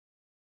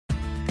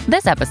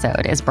This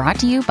episode is brought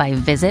to you by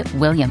Visit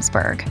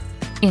Williamsburg.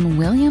 In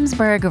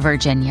Williamsburg,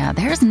 Virginia,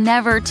 there's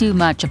never too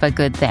much of a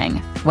good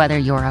thing. Whether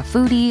you're a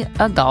foodie,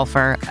 a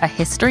golfer, a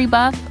history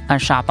buff, a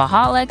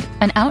shopaholic,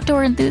 an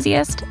outdoor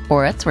enthusiast,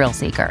 or a thrill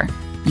seeker,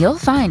 you'll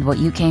find what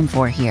you came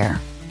for here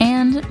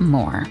and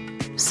more.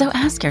 So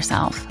ask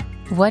yourself,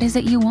 what is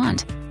it you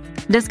want?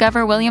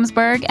 Discover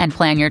Williamsburg and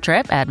plan your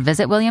trip at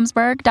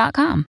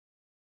visitwilliamsburg.com.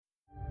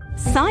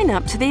 Sign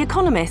up to The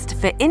Economist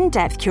for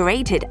in-depth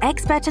curated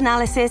expert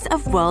analysis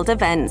of world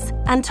events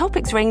and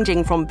topics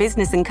ranging from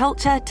business and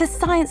culture to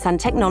science and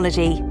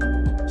technology.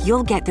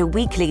 You'll get the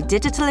weekly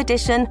digital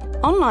edition,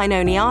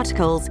 online-only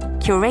articles,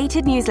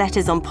 curated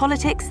newsletters on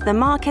politics, the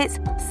markets,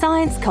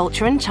 science,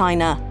 culture and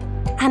China,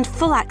 and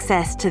full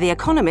access to The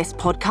Economist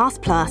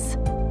Podcast Plus.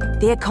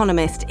 The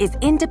Economist is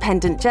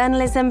independent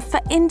journalism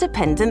for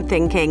independent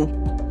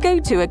thinking. Go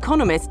to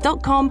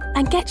economist.com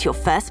and get your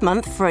first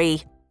month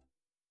free.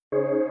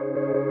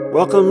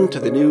 Welcome to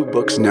the New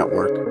Books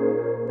Network.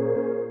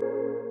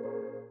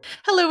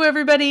 Hello,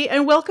 everybody,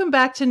 and welcome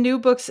back to New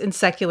Books in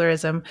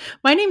Secularism.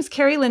 My name's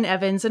Carrie Lynn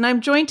Evans, and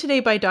I'm joined today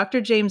by Dr.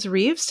 James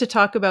Reeves to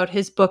talk about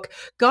his book,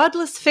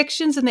 Godless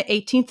Fictions in the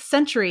 18th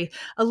Century,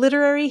 A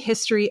Literary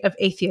History of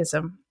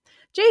Atheism.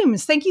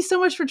 James, thank you so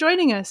much for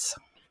joining us.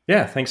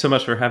 Yeah, thanks so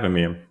much for having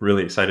me. I'm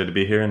really excited to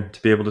be here and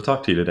to be able to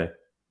talk to you today.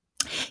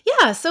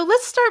 Yeah, so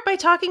let's start by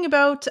talking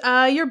about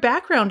your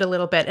background a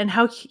little bit and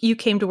how you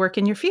came to work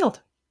in your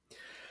field.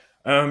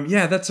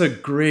 Yeah, that's a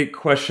great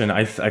question.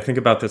 I think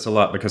about this a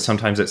lot because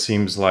sometimes it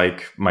seems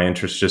like my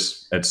interest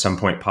just at some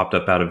point popped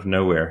up out of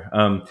nowhere.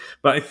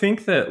 But I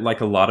think that like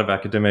a lot of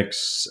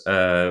academics,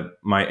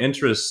 my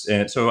interest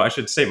in, so I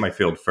should state my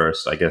field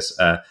first, I guess.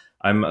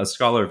 I'm a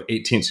scholar of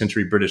 18th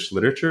century British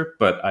literature,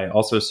 but I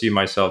also see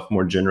myself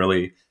more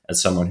generally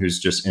as someone who's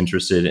just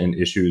interested in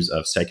issues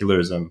of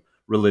secularism,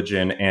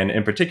 religion, and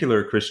in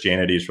particular,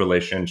 Christianity's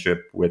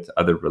relationship with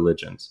other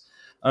religions.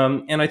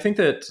 And I think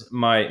that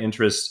my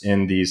interest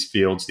in these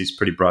fields, these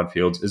pretty broad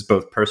fields, is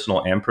both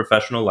personal and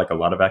professional, like a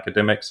lot of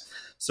academics.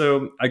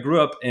 So I grew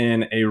up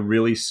in a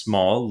really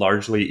small,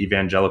 largely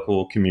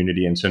evangelical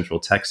community in Central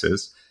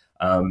Texas.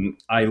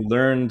 I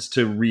learned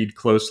to read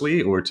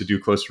closely or to do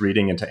close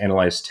reading and to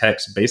analyze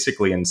text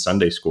basically in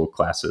Sunday school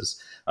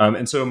classes.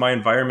 And so my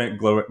environment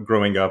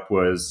growing up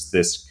was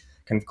this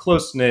kind of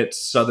close-knit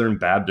Southern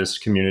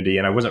Baptist community,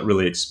 and I wasn't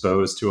really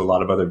exposed to a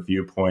lot of other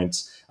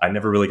viewpoints. I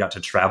never really got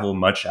to travel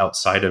much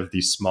outside of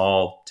the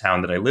small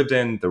town that I lived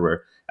in. There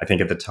were, I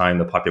think at the time,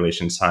 the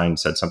population sign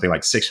said something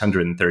like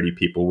 630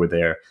 people were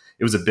there.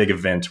 It was a big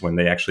event when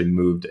they actually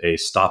moved a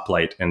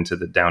stoplight into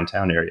the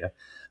downtown area.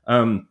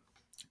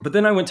 But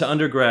then I went to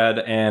undergrad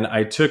and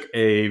I took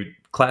a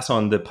class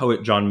on the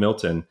poet John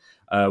Milton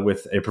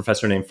with a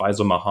professor named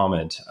Faisal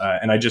Muhammad.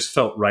 And I just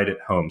felt right at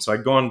home. So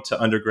I'd gone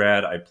to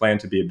undergrad. I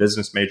planned to be a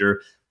business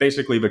major,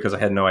 basically because I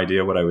had no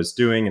idea what I was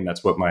doing. And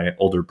that's what my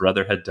older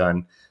brother had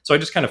done. So I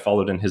just kind of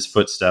followed in his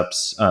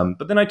footsteps.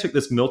 But then I took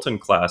this Milton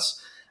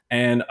class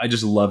and I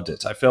just loved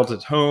it. I felt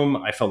at home.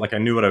 I felt like I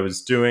knew what I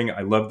was doing.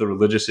 I loved the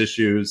religious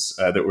issues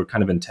that were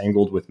kind of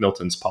entangled with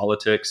Milton's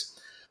politics.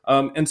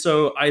 And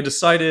so I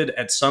decided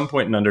at some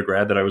point in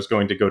undergrad that I was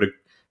going to go to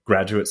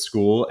graduate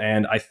school,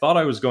 and I thought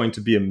I was going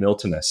to be a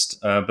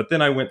Miltonist. But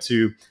then I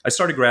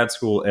started grad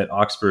school at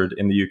Oxford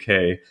in the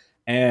UK,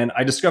 and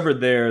I discovered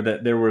there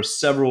that there were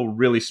several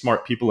really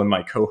smart people in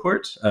my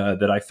cohort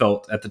that I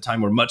felt at the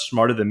time were much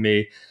smarter than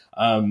me.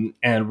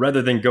 And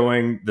rather than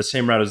going the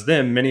same route as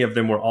them, many of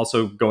them were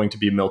also going to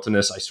be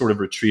Miltonists. I sort of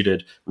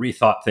retreated,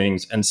 rethought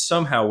things, and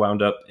somehow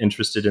wound up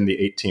interested in the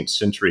 18th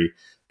century.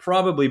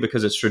 Probably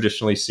because it's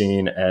traditionally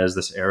seen as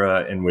this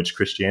era in which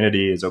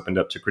Christianity is opened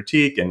up to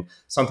critique and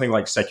something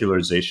like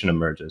secularization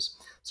emerges.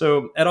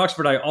 So at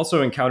Oxford, I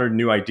also encountered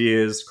new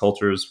ideas,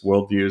 cultures,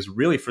 worldviews,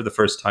 really for the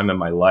first time in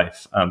my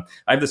life. I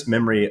have this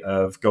memory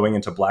of going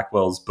into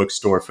Blackwell's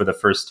bookstore for the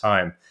first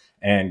time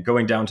and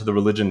going down to the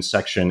religion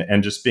section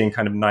and just being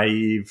kind of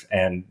naive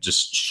and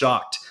just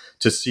shocked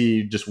to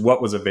see just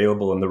what was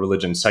available in the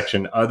religion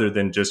section other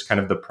than just kind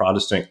of the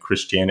Protestant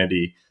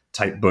Christianity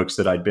type books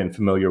that I'd been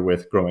familiar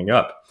with growing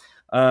up.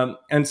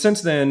 And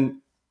since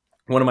then,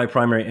 one of my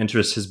primary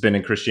interests has been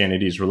in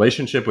Christianity's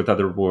relationship with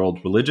other world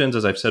religions,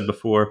 as I've said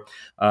before,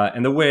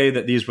 and the way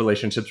that these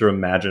relationships are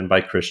imagined by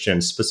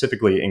Christians,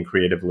 specifically in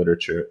creative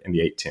literature in the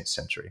 18th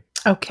century.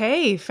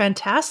 Okay,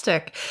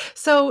 fantastic.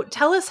 So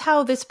tell us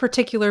how this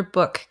particular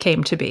book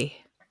came to be.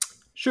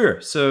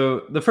 Sure. So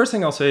the first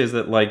thing I'll say is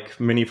that, like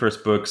many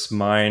first books,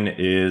 mine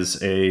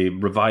is a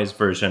revised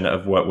version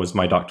of what was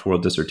my doctoral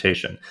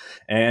dissertation.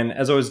 And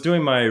as I was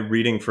doing my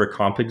reading for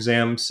comp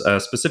exams,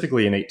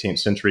 specifically in 18th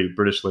century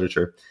British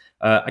literature,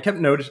 I kept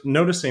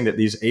noticing that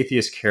these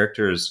atheist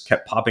characters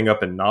kept popping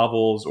up in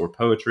novels or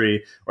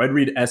poetry, or I'd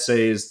read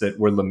essays that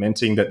were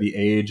lamenting that the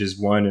age is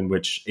one in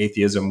which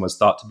atheism was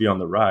thought to be on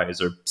the rise,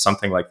 or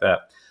something like that.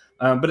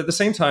 But at the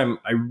same time,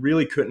 I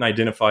really couldn't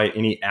identify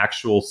any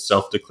actual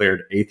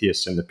self-declared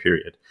atheists in the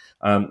period.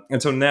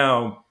 And so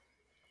now,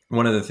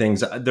 one of the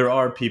things, there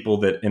are people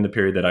that in the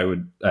period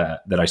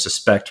that I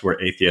suspect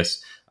were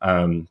atheists.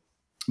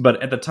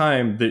 But at the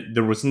time,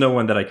 there was no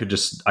one that I could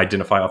just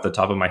identify off the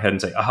top of my head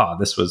and say, aha,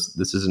 this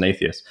is an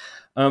atheist.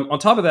 On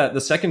top of that,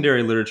 the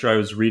secondary literature I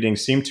was reading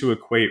seemed to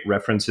equate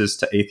references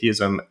to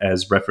atheism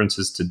as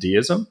references to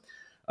deism.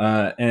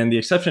 And the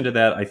exception to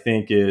that, I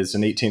think, is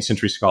an 18th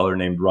century scholar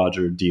named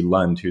Roger D.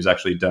 Lund, who's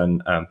actually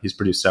he's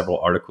produced several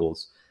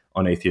articles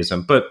on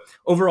atheism. But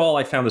overall,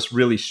 I found this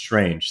really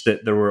strange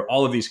that there were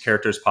all of these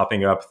characters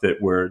popping up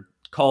that were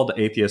called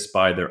atheists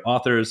by their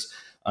authors,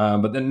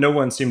 but then no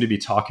one seemed to be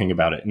talking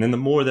about it. And then the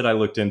more that I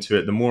looked into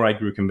it, the more I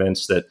grew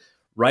convinced that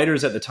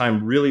writers at the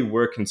time really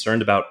were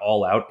concerned about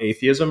all-out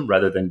atheism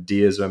rather than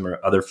deism or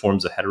other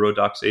forms of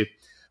heterodoxy,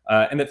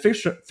 and that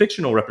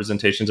fictional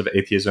representations of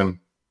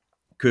atheism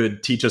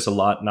could teach us a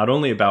lot, not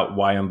only about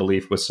why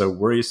unbelief was so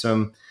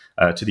worrisome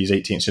to these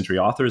 18th century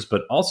authors,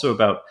 but also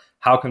about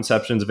how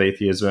conceptions of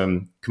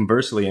atheism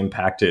conversely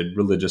impacted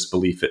religious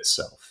belief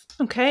itself.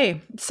 Okay.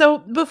 So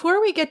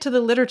before we get to the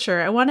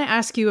literature, I want to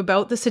ask you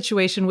about the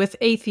situation with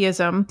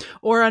atheism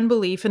or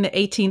unbelief in the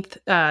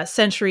 18th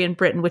century in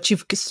Britain, which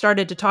you've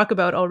started to talk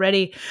about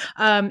already.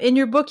 In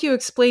your book, you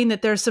explain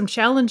that there's some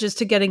challenges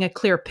to getting a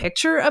clear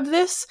picture of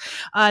this,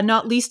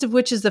 not least of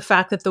which is the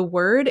fact that the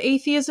word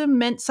atheism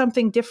meant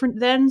something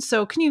different then.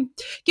 So can you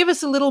give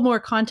us a little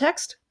more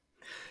context?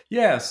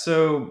 Yeah,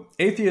 so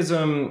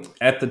atheism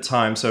at the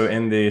time, so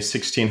in the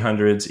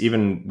 1600s,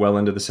 even well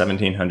into the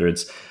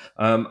 1700s,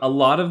 a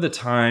lot of the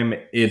time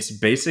it's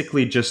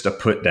basically just a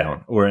put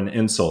down or an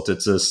insult.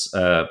 It's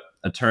a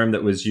term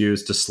that was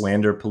used to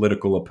slander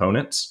political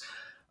opponents.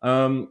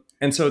 And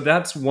so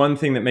that's one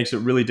thing that makes it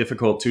really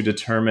difficult to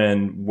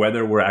determine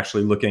whether we're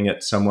actually looking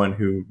at someone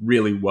who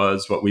really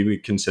was what we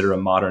would consider a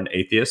modern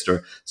atheist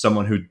or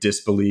someone who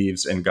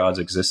disbelieves in God's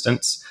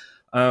existence.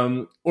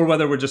 Or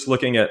whether we're just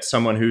looking at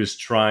someone who's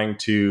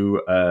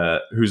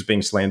who's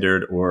being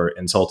slandered or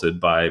insulted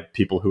by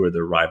people who are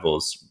their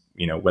rivals,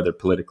 whether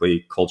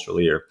politically,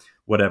 culturally, or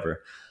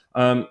whatever.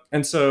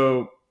 And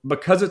so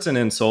because it's an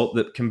insult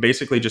that can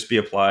basically just be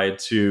applied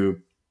to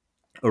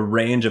a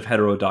range of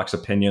heterodox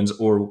opinions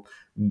or,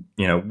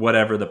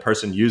 whatever the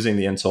person using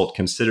the insult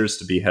considers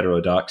to be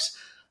heterodox,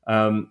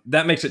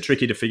 that makes it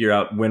tricky to figure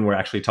out when we're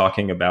actually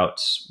talking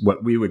about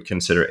what we would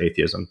consider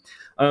atheism.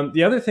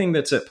 The other thing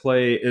that's at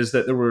play is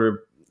that there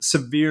were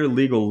severe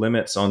legal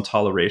limits on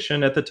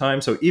toleration at the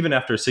time. So even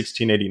after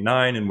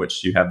 1689, in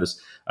which you have this,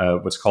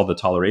 what's called the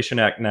Toleration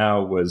Act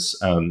now, was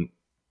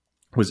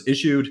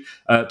issued,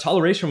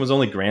 toleration was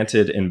only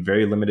granted in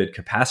very limited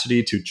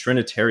capacity to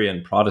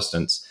Trinitarian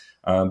Protestants,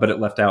 but it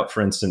left out,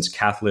 for instance,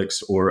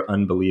 Catholics or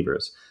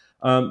unbelievers.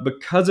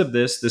 Because of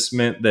this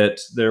meant that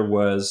there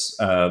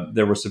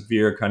were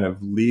severe kind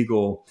of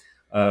legal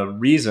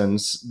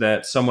reasons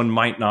that someone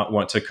might not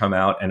want to come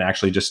out and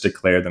actually just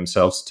declare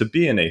themselves to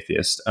be an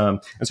atheist.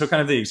 And so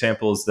kind of the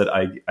examples that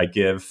I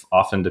give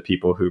often to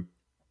people who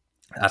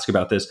ask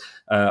about this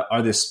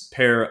are this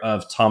pair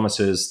of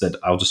Thomases that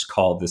I'll just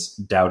call this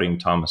doubting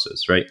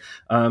Thomases, right?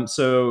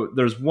 So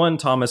there's one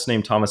Thomas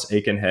named Thomas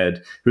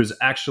Aikenhead, who's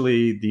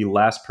actually the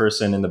last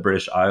person in the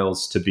British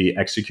Isles to be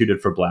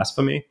executed for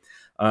blasphemy.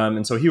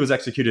 And so he was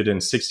executed in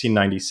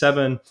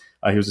 1697.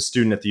 He was a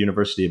student at the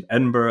University of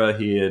Edinburgh.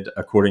 He had,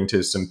 according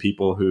to some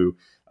people who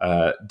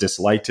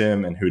disliked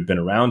him and who'd been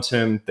around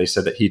him, they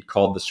said that he'd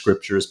called the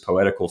scriptures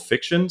poetical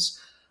fictions.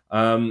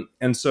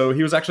 And so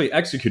he was actually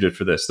executed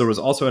for this. There was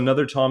also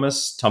another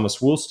Thomas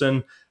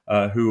Woolston,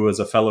 who was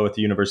a fellow at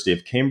the University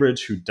of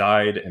Cambridge, who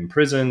died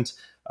imprisoned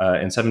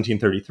in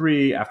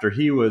 1733 after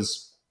he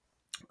was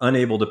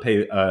unable to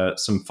pay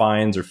some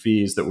fines or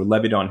fees that were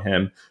levied on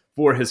him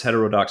for his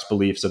heterodox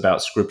beliefs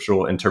about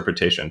scriptural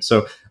interpretation.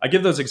 So I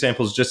give those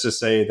examples just to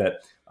say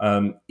that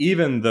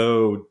even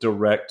though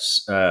direct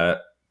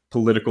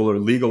political or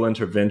legal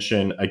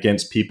intervention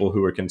against people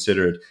who were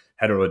considered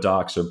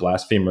heterodox or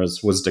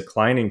blasphemers was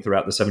declining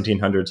throughout the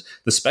 1700s,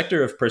 the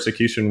specter of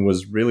persecution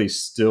was really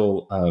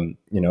still,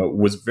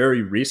 was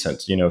very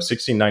recent.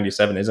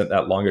 1697 isn't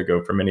that long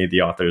ago for many of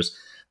the authors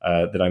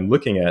that I'm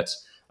looking at.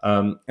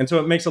 And so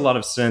it makes a lot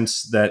of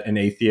sense that an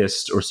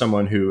atheist or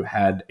someone who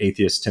had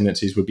atheist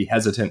tendencies would be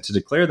hesitant to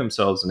declare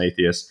themselves an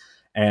atheist.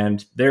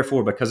 And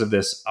therefore, because of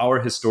this, our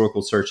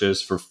historical searches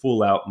for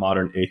full-out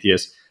modern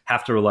atheists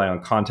have to rely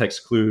on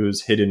context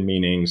clues, hidden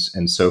meanings,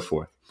 and so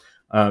forth.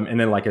 And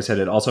then, like I said,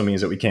 it also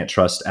means that we can't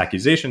trust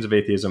accusations of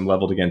atheism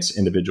leveled against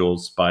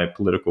individuals by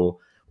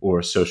political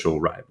or social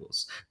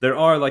rivals. There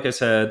are, like I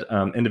said,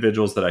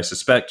 individuals that I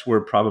suspect were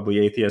probably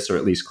atheists or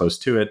at least close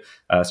to it.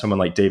 Someone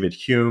like David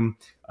Hume.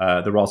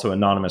 There were also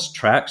anonymous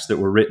tracts that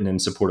were written in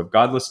support of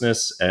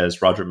godlessness,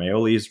 as Roger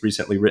Maioli's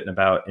recently written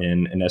about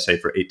in an essay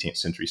for 18th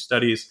century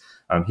studies.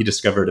 He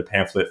discovered a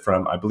pamphlet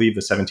from, I believe,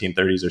 the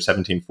 1730s or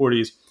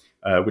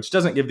 1740s, which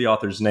doesn't give the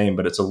author's name,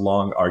 but it's a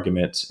long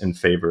argument in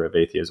favor of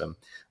atheism.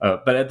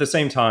 But at the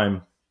same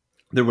time,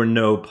 there were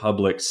no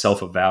public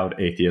self-avowed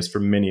atheists for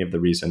many of the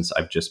reasons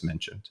I've just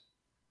mentioned.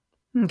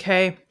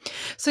 Okay.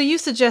 So you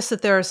suggest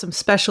that there are some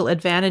special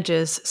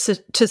advantages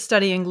to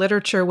studying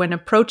literature when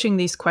approaching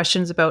these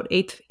questions about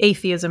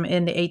atheism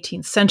in the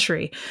 18th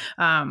century.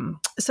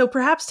 So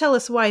perhaps tell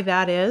us why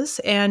that is,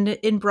 and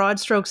in broad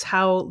strokes,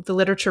 how the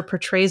literature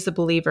portrays the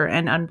believer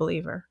and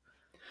unbeliever.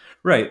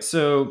 Right.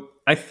 So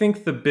I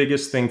think the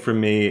biggest thing for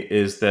me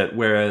is that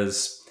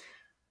whereas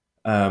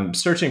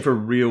searching for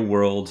real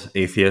world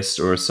atheists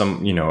or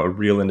a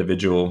real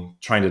individual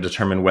trying to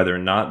determine whether or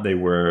not they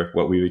were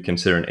what we would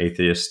consider an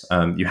atheist,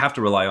 you have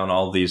to rely on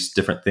all these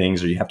different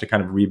things, or you have to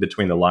kind of read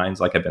between the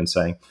lines, like I've been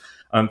saying.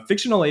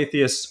 Fictional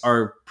atheists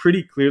are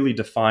pretty clearly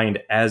defined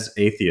as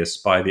atheists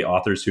by the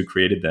authors who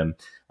created them,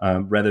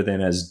 rather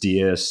than as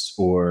deists,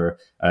 or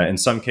in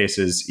some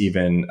cases,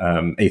 even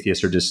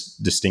atheists are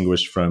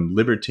distinguished from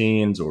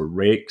libertines or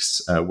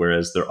rakes,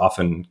 whereas they're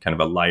often kind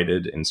of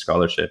elided in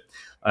scholarship.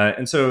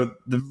 And so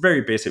the very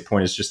basic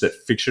point is just that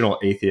fictional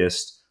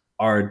atheists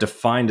are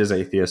defined as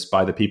atheists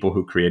by the people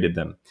who created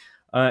them.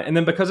 And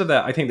then because of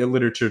that, I think that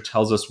literature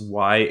tells us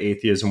why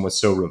atheism was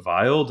so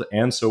reviled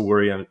and so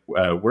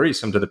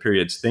worrisome to the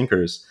period's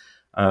thinkers.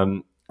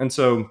 And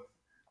so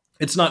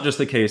it's not just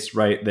the case,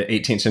 right, that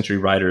 18th century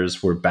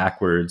writers were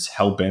backwards,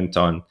 hell-bent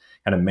on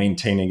kind of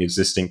maintaining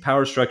existing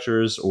power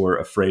structures or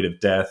afraid of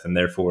death and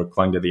therefore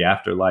clung to the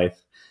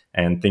afterlife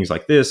and things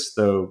like this,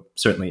 though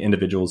certainly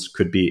individuals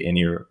could be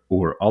any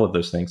or all of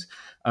those things.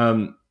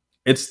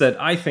 It's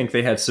that I think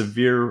they had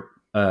sincere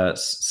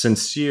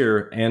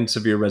and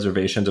severe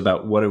reservations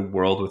about what a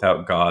world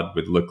without God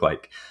would look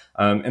like.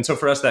 And so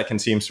for us, that can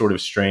seem sort of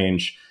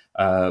strange,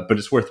 but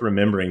it's worth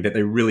remembering that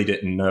they really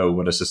didn't know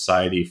what a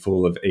society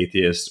full of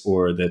atheists,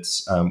 or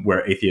that's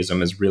where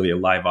atheism is really a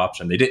live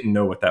option. They didn't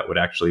know what that would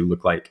actually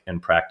look like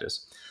in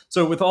practice.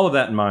 So with all of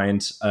that in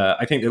mind,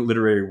 I think that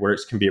literary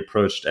works can be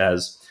approached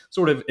as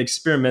sort of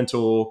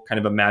experimental, kind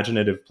of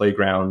imaginative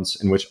playgrounds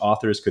in which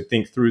authors could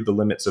think through the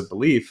limits of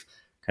belief,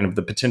 kind of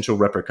the potential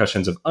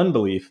repercussions of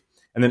unbelief,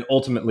 and then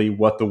ultimately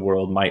what the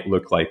world might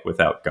look like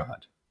without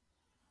God.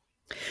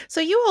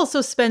 So you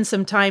also spend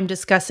some time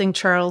discussing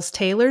Charles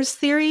Taylor's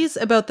theories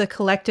about the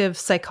collective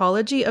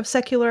psychology of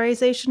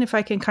secularization, if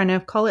I can kind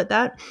of call it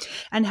that,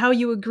 and how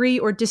you agree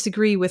or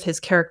disagree with his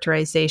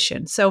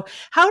characterization. So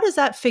how does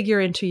that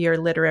figure into your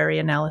literary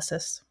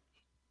analysis?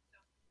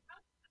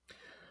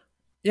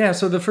 Yeah,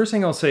 so the first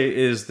thing I'll say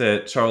is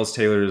that Charles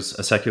Taylor's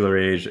A Secular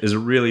Age is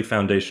really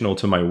foundational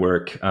to my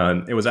work.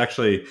 It was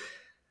actually,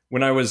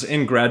 when I was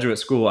in graduate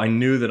school, I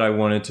knew that I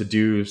wanted to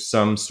do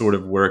some sort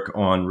of work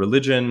on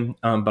religion,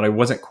 but I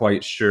wasn't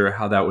quite sure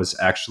how that was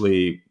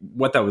actually,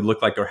 what that would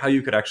look like, or how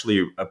you could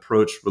actually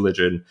approach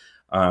religion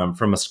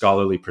from a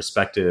scholarly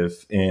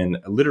perspective in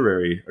a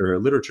literary or a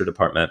literature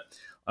department.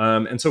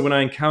 And so when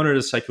I encountered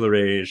A Secular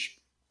Age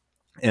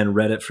and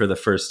read it for the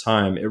first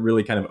time, it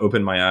really kind of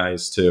opened my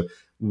eyes to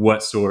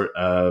what sort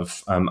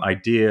of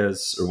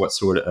ideas or what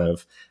sort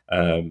of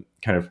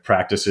kind of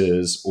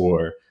practices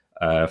or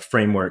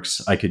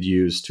frameworks I could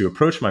use to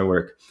approach my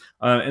work.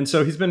 And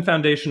so he's been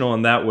foundational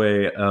in that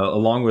way,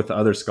 along with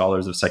other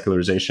scholars of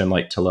secularization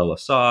like Talal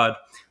Asad,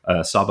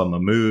 Saba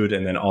Mahmood,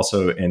 and then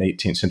also in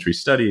 18th century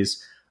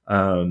studies,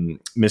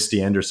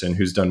 Misty Anderson,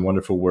 who's done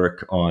wonderful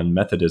work on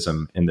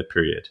Methodism in the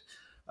period.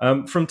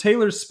 From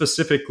Taylor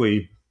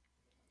specifically,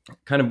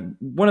 kind of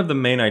one of the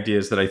main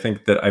ideas that I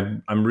think that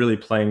I'm really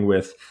playing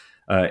with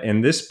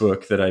in this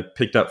book that I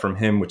picked up from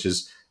him, which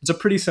is, it's a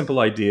pretty simple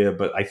idea,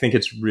 but I think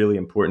it's really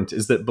important,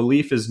 is that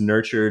belief is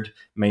nurtured,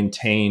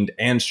 maintained,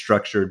 and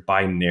structured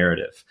by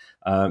narrative,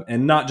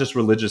 and not just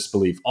religious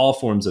belief. All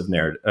forms of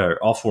narrative,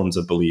 all forms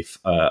of belief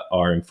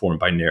are informed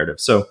by narrative.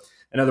 So,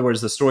 in other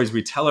words, the stories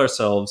we tell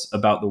ourselves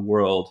about the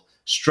world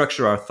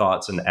structure our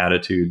thoughts and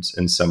attitudes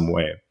in some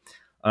way.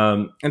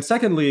 And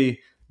secondly,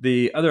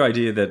 the other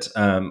idea that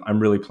I'm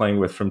really playing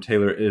with from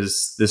Taylor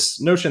is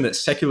this notion that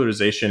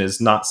secularization is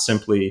not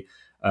simply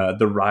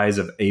the rise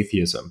of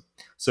atheism.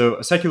 So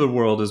a secular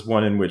world is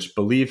one in which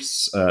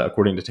beliefs,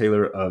 according to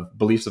Taylor, of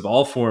beliefs of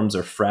all forms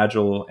are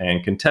fragile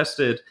and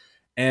contested,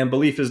 and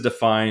belief is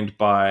defined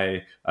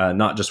by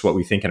not just what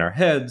we think in our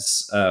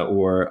heads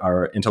or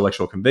our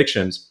intellectual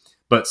convictions,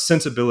 but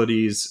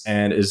sensibilities,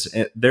 and is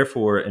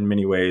therefore in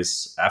many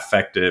ways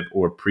affective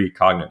or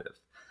precognitive.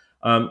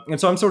 And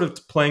so I'm sort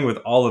of playing with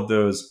all of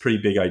those pretty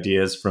big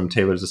ideas from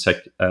Taylor's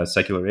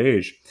Secular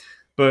Age.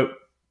 But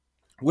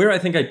where I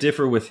think I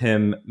differ with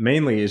him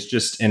mainly is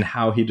just in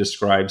how he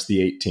describes the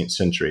 18th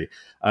century.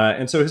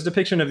 And so his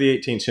depiction of the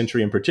 18th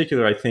century in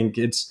particular, I think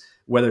it's,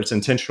 whether it's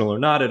intentional or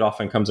not, it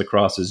often comes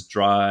across as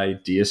dry,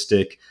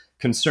 deistic,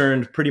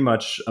 concerned pretty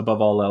much above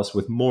all else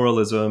with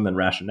moralism and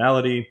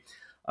rationality.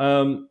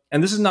 And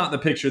this is not the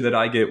picture that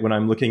I get when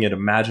I'm looking at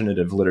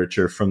imaginative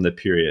literature from the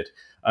period.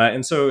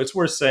 And so it's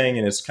worth saying,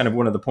 and it's kind of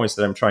one of the points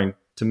that I'm trying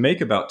to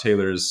make about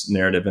Taylor's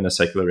narrative in A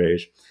Secular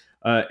Age,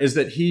 is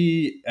that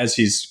he, as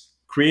he's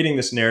creating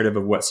this narrative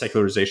of what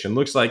secularization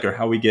looks like, or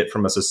how we get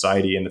from a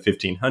society in the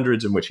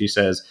 1500s in which he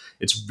says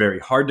it's very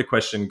hard to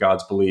question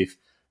God's belief,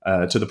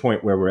 to the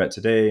point where we're at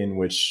today, in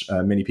which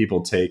many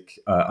people take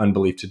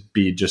unbelief to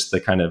be just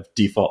the kind of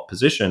default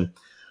position.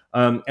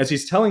 As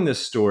he's telling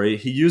this story,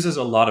 he uses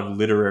a lot of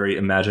literary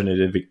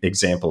imaginative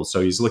examples.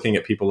 So he's looking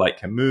at people like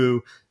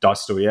Camus,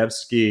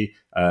 Dostoevsky,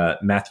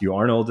 Matthew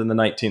Arnold in the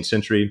 19th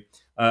century.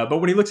 But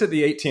when he looks at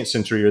the 18th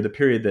century, or the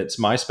period that's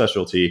my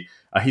specialty,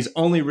 he's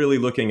only really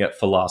looking at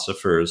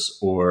philosophers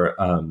or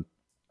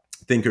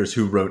thinkers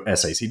who wrote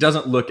essays. He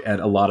doesn't look at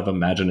a lot of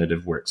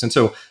imaginative works. And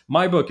so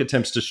my book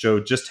attempts to show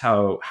just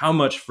how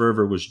much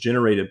fervor was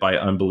generated by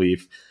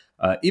unbelief,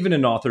 even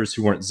in authors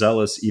who weren't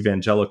zealous,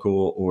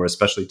 evangelical, or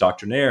especially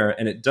doctrinaire.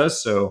 And it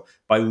does so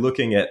by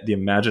looking at the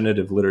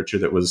imaginative literature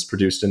that was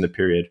produced in the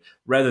period,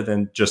 rather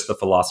than just the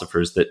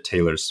philosophers that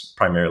Taylor's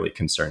primarily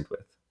concerned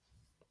with.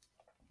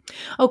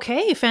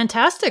 Okay,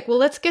 fantastic. Well,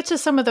 let's get to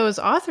some of those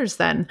authors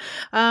then.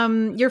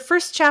 Your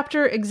first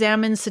chapter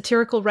examines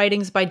satirical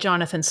writings by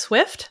Jonathan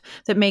Swift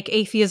that make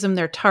atheism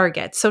their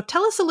target. So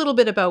tell us a little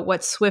bit about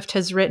what Swift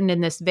has written in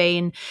this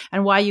vein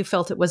and why you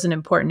felt it was an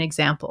important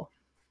example.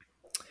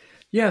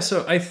 Yeah,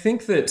 so I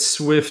think that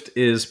Swift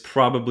is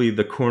probably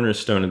the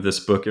cornerstone of this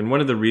book. And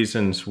one of the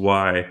reasons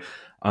why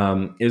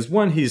is,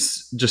 one,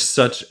 he's just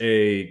such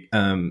a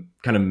kind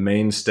of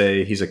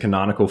mainstay. He's a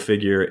canonical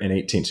figure in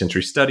 18th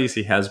century studies.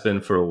 He has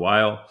been for a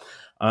while.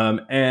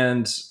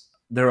 And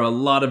there are a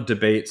lot of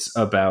debates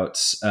about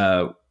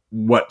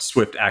what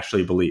Swift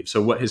actually believed,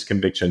 so what his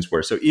convictions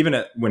were. So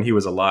even when he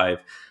was alive,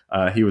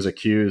 he was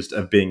accused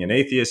of being an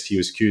atheist. He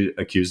was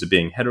accused of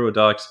being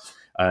heterodox.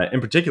 In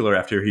particular,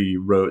 after he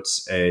wrote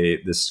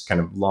this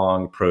kind of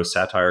long prose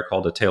satire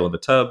called A Tale of a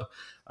Tub,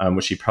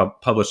 which he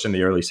published in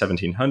the early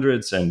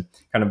 1700s. And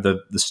kind of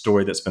the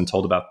story that's been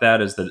told about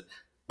that is that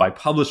by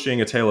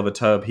publishing A Tale of a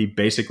Tub, he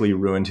basically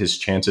ruined his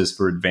chances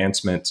for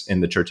advancement in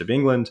the Church of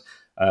England,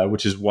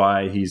 which is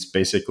why he's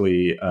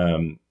basically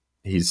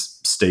he's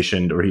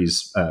stationed, or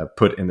he's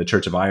put in the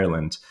Church of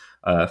Ireland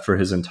for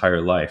his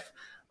entire life.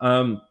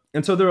 And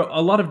so there are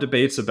a lot of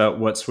debates about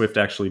what Swift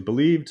actually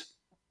believed.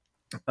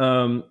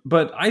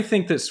 But I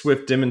think that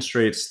Swift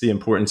demonstrates the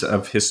importance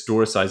of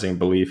historicizing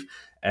belief,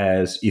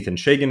 as Ethan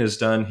Shagan has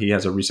done. He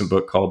has a recent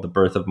book called The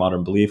Birth of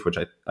Modern Belief, which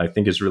I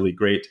think is really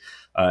great,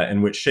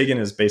 in which Shagan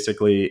is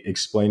basically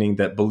explaining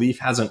that belief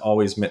hasn't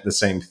always meant the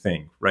same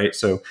thing, right?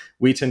 So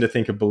we tend to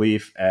think of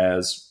belief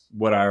as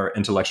what our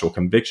intellectual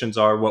convictions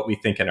are, what we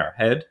think in our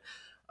head.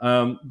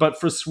 But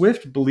for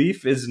Swift,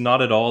 belief is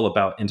not at all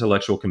about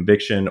intellectual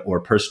conviction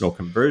or personal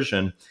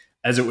conversion,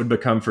 as it would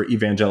become for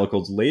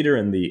evangelicals later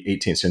in the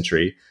 18th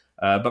century.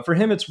 But for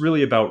him, it's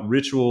really about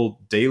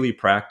ritual, daily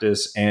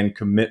practice, and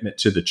commitment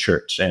to the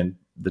church. And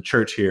the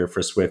church here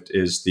for Swift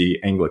is the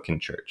Anglican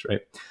Church,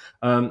 right?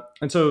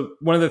 And so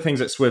one of the things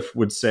that Swift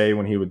would say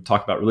when he would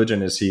talk about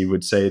religion is he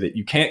would say that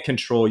you can't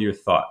control your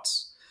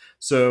thoughts.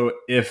 So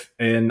if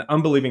an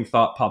unbelieving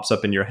thought pops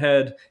up in your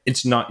head,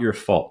 it's not your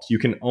fault. You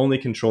can only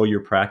control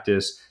your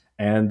practice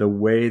and the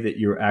way that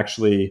you're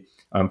actually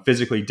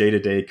physically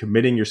day-to-day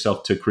committing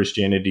yourself to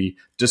Christianity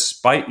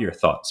despite your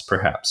thoughts,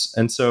 perhaps.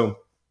 And so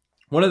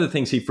one of the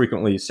things he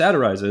frequently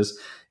satirizes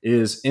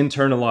is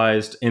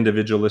internalized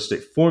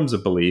individualistic forms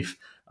of belief,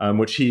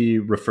 which he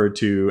referred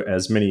to,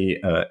 as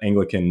many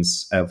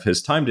Anglicans of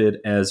his time did,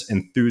 as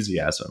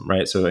enthusiasm,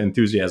 right? So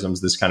enthusiasm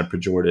is this kind of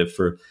pejorative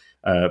for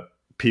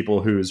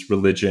people whose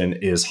religion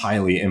is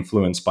highly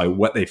influenced by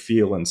what they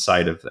feel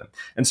inside of them.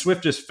 And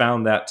Swift just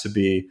found that to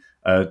be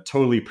a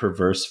totally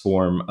perverse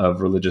form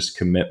of religious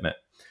commitment.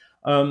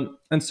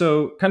 And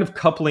so kind of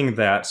coupling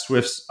that,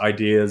 Swift's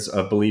ideas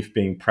of belief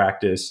being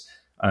practice,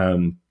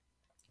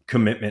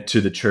 commitment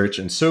to the church,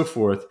 and so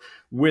forth,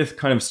 with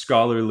kind of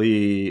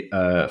scholarly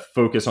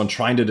focus on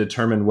trying to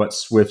determine what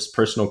Swift's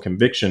personal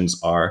convictions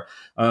are,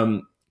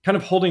 kind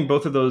of holding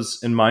both of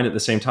those in mind at the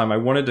same time, I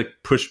wanted to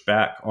push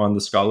back on the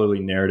scholarly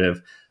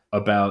narrative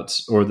about,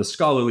 or the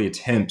scholarly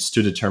attempts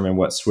to determine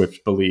what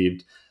Swift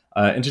believed,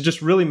 and to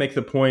just really make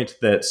the point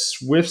that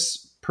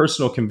Swift's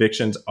personal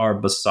convictions are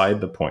beside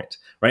the point,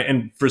 right?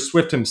 And for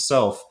Swift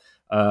himself,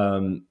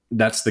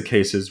 that's the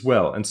case as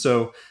well. And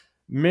so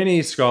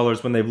many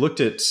scholars, when they've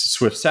looked at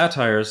Swift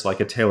satires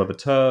like A Tale of a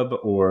Tub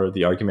or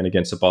The Argument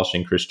Against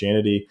Abolishing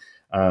Christianity,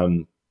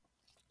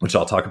 which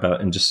I'll talk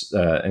about in just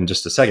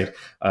a second,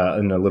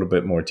 in a little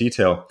bit more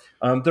detail,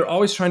 they're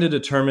always trying to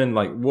determine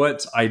like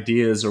what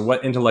ideas or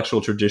what intellectual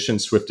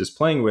traditions Swift is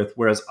playing with,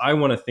 whereas I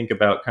want to think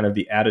about kind of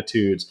the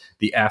attitudes,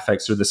 the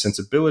affects, or the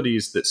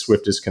sensibilities that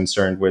Swift is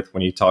concerned with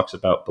when he talks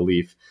about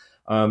belief.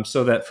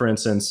 So that, for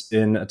instance,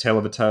 in A Tale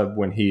of a Tub,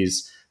 when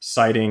he's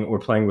citing or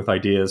playing with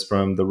ideas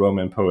from the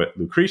Roman poet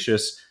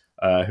Lucretius,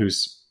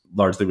 who's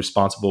largely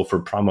responsible for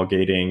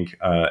promulgating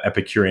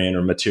Epicurean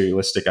or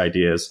materialistic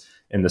ideas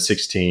in the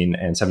 16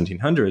 and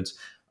 1700s.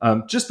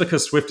 Just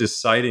because Swift is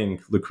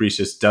citing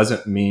Lucretius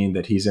doesn't mean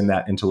that he's in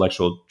that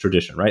intellectual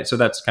tradition, right? So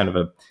that's kind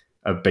of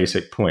a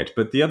basic point.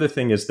 But the other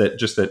thing is that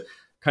just that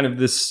kind of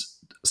this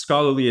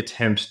scholarly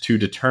attempt to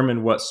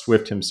determine what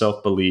Swift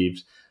himself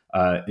believed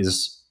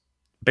is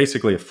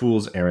basically a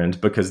fool's errand,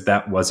 because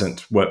that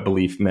wasn't what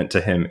belief meant to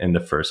him in the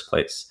first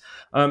place.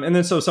 And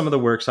then so some of the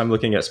works I'm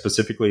looking at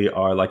specifically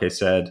are, like I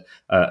said,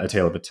 A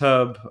Tale of a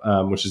Tub,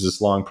 which is this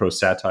long prose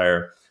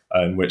satire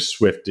in which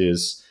Swift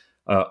is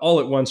all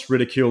at once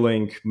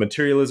ridiculing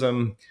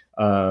materialism,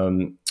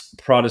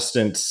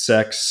 Protestant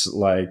sects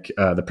like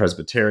the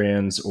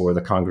Presbyterians or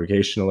the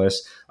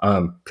Congregationalists.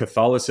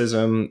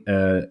 Catholicism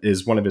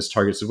is one of his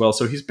targets as well.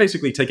 So he's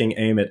basically taking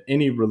aim at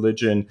any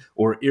religion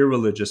or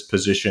irreligious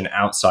position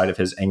outside of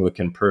his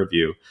Anglican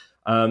purview.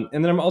 And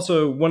then I'm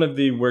also, one of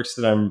the works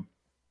that I'm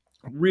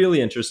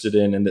really interested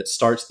in and that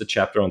starts the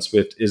chapter on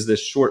Swift is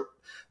this short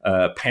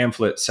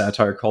pamphlet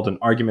satire called An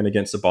Argument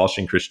Against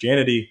Abolishing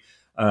Christianity,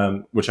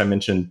 which I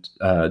mentioned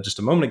just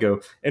a moment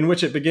ago, in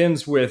which it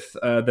begins with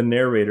the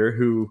narrator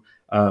who,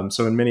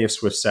 so in many of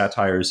Swift's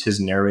satires, his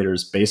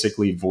narrators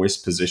basically voice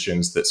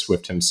positions that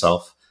Swift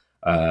himself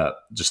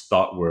just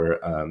thought were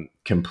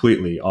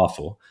completely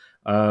awful.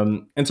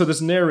 And so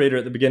this narrator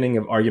at the beginning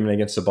of Argument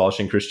Against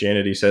Abolishing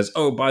Christianity says,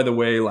 oh, by the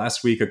way,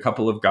 last week, a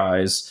couple of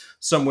guys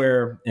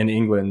somewhere in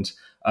England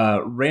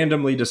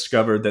randomly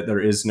discovered that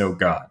there is no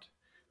God.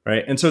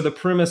 Right. And so the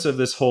premise of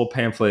this whole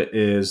pamphlet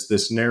is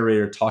this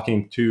narrator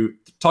talking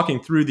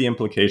through the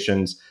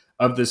implications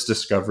of this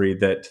discovery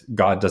that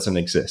God doesn't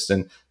exist.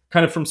 And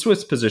kind of from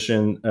Swift's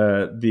position,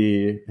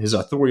 his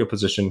authorial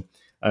position,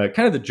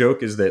 kind of the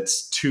joke is that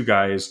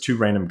two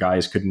random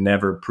guys could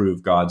never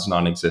prove God's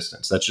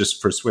non-existence. That's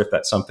just, for Swift,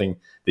 that's something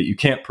that you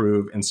can't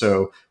prove. And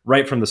so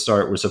right from the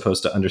start, we're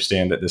supposed to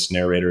understand that this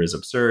narrator is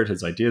absurd.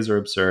 His ideas are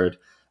absurd.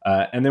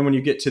 And then when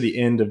you get to the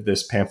end of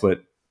this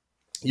pamphlet,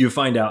 you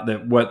find out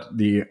that what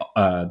the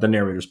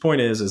narrator's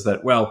point is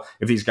that, well,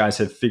 if these guys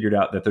have figured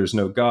out that there's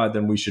no God,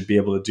 then we should be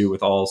able to do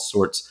with all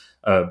sorts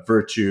of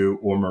virtue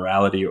or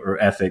morality or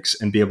ethics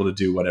and be able to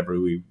do whatever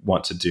we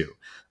want to do.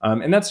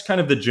 And that's kind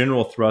of the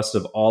general thrust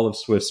of all of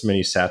Swift's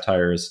many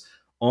satires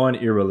on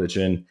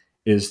irreligion,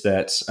 is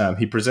that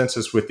he presents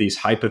us with these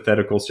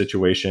hypothetical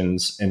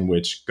situations in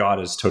which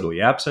God is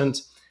totally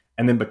absent.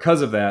 And then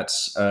because of that,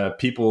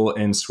 people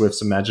in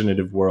Swift's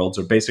imaginative worlds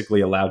are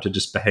basically allowed to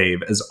just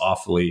behave as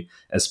awfully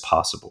as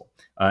possible.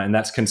 And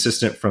that's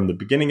consistent from the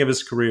beginning of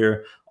his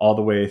career all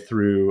the way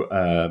through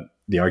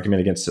the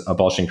Argument Against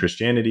Abolishing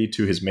Christianity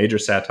to his major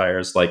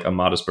satires like A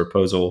Modest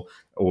Proposal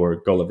or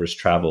Gulliver's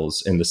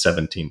Travels in the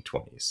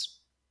 1720s.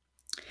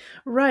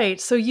 Right.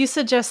 So you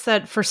suggest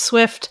that for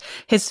Swift,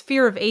 his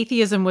fear of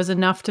atheism was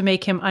enough to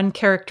make him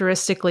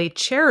uncharacteristically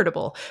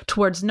charitable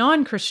towards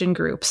non-Christian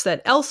groups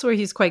that elsewhere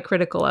he's quite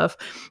critical of,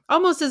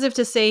 almost as if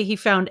to say he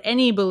found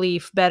any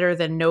belief better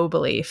than no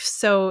belief.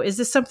 So is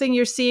this something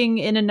you're seeing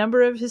in a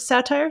number of his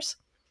satires?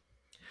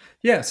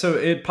 Yeah, so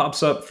it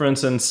pops up, for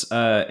instance,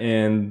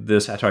 in the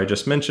satire I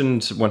just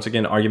mentioned, once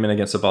again, Argument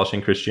Against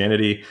Abolishing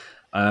Christianity.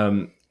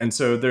 And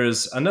so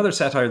there's another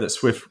satire that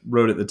Swift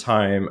wrote at the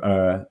time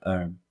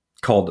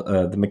called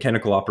The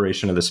Mechanical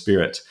Operation of the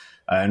Spirit,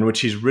 in which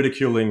he's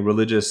ridiculing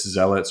religious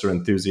zealots or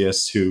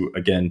enthusiasts who,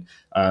 again,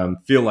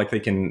 feel like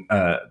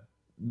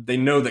they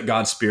know that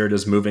God's Spirit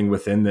is moving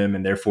within them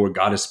and therefore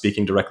God is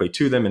speaking directly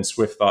to them. And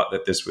Swift thought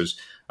that this was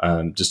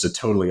just a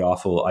totally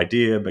awful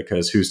idea,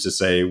 because who's to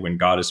say when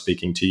God is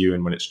speaking to you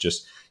and when it's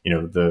just,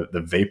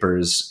 the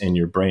vapors in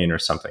your brain or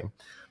something.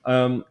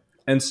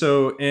 And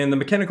so in The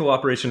Mechanical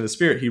Operation of the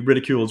Spirit, he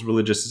ridicules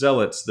religious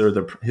zealots.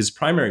 They're his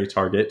primary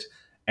target.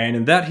 And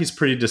in that, he's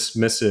pretty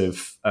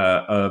dismissive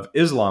of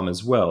Islam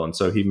as well. And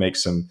so he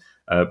makes some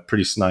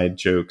pretty snide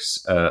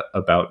jokes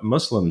about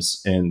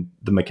Muslims in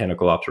The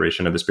Mechanical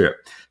Operation of the Spirit.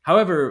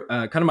 However,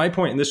 kind of my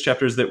point in this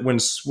chapter is that when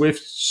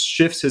Swift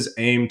shifts his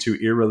aim to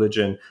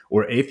irreligion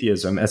or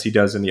atheism, as he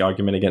does in the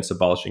Argument Against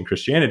Abolishing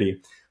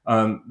Christianity,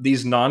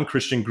 these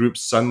non-Christian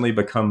groups suddenly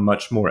become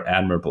much more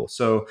admirable.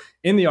 So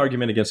in the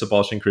Argument Against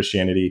Abolishing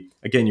Christianity,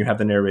 again, you have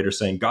the narrator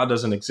saying God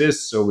doesn't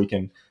exist, so we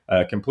can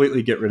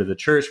completely get rid of the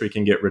church, we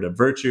can get rid of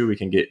virtue, we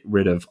can get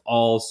rid of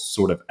all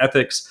sort of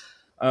ethics.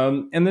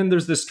 And then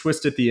there's this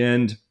twist at the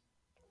end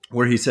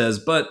where he says,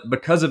 but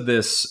because of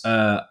this,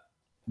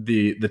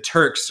 the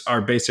Turks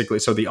are basically,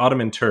 so the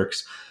Ottoman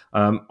Turks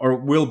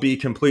will be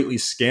completely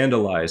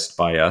scandalized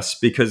by us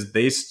because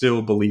they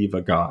still believe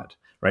a God,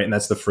 right? And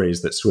that's the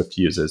phrase that Swift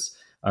uses.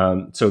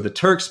 So the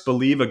Turks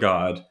believe a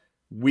God,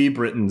 we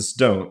Britons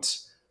don't.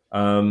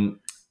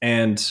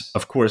 And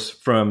of course,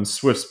 from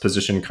Swift's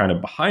position kind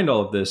of behind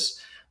all of this,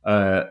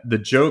 the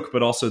joke,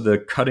 but also the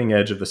cutting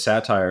edge of the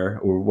satire,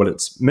 or what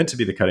it's meant to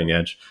be the cutting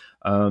edge,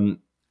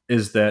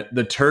 is that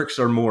the Turks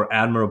are more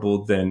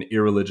admirable than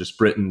irreligious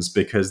Britons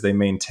because they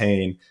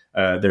maintain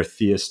their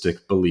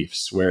theistic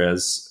beliefs,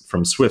 whereas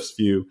from Swift's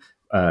view,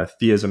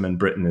 theism in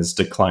Britain is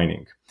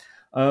declining.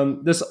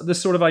 This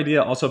sort of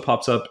idea also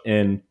pops up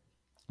in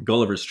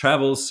Gulliver's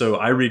Travels. So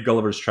I read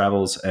Gulliver's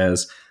Travels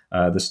as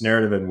this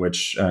narrative in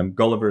which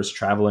Gulliver is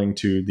traveling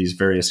to these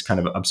various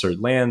kind of absurd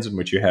lands in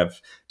which you have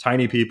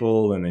tiny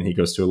people, and then he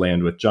goes to a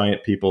land with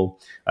giant people.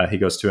 He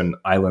goes to an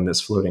island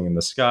that's floating in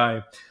the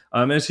sky.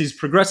 As he's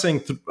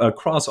progressing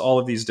across all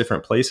of these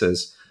different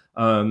places,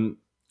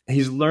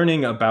 he's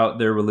learning about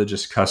their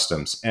religious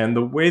customs. And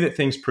the way that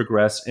things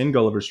progress in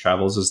Gulliver's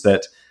Travels is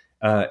that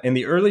in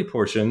the early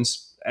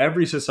portions,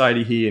 every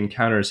society he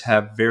encounters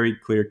have very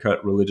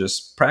clear-cut religious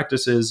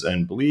practices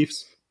and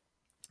beliefs.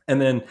 And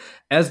then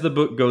as the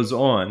book goes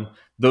on,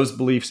 those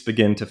beliefs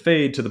begin to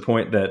fade to the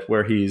point that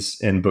where he's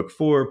in book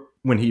 4,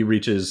 when he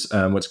reaches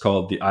what's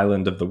called the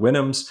Island of the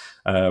Winhams,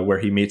 where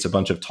he meets a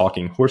bunch of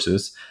talking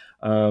horses.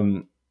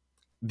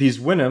 These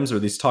Winhams, or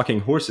these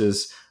talking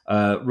horses,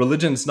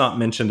 religion's not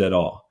mentioned at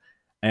all.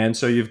 And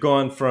so you've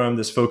gone from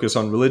this focus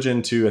on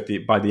religion to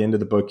by the end of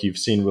the book, you've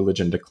seen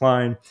religion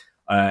decline.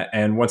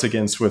 And once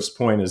again, Swift's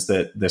point is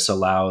that this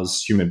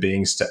allows human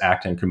beings to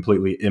act in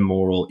completely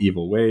immoral,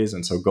 evil ways.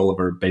 And so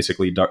Gulliver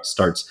basically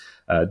starts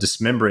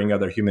dismembering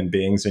other human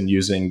beings and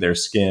using their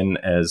skin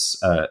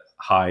as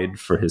hide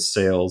for his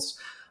sails.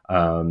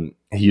 He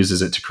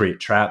uses it to create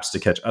traps to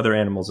catch other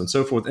animals and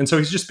so forth. And so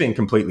he's just being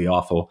completely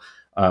awful.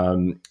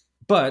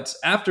 But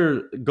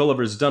after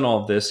Gulliver's done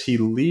all of this, he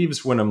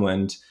leaves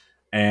Winhamland,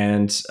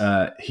 and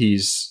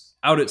he's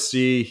out at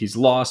sea. He's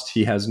lost.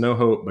 He has no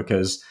hope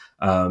because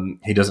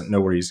he doesn't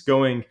know where he's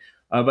going.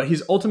 But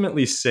he's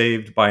ultimately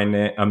saved by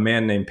a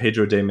man named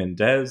Pedro de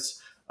Mendez.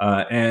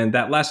 And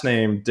that last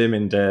name, de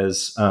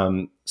Mendez,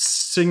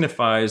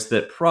 signifies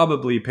that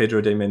probably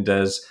Pedro de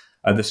Mendez,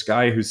 this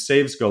guy who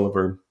saves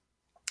Gulliver,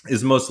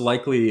 is most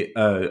likely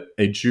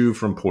a Jew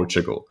from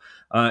Portugal.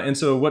 And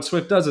so what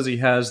Swift does is he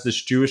has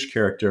this Jewish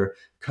character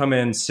come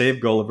in,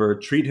 save Gulliver,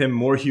 treat him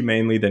more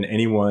humanely than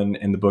anyone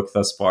in the book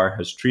thus far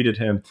has treated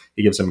him.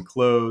 He gives him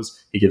clothes,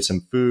 he gives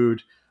him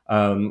food.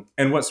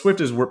 And what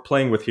Swift is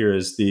playing with here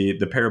is the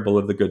parable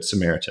of the Good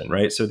Samaritan,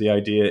 right? So the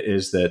idea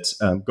is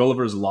that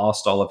Gulliver's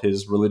lost all of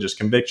his religious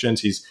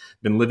convictions. He's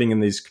been living in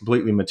these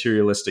completely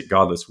materialistic,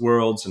 godless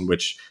worlds in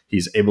which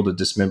he's able to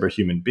dismember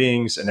human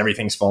beings and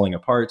everything's falling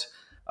apart.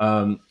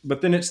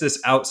 But then it's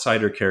this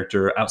outsider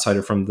character,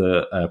 outsider from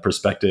the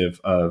perspective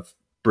of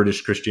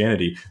British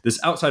Christianity,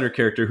 this outsider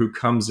character who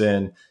comes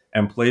in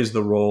and plays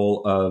the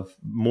role of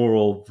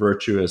moral,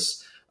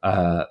 virtuous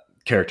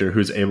character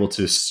who's able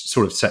to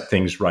sort of set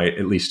things right,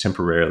 at least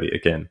temporarily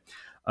again.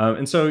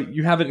 And so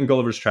you have it in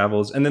Gulliver's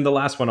Travels. And then the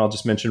last one I'll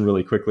just mention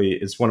really quickly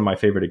is one of my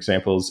favorite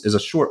examples, is a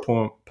short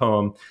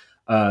poem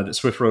that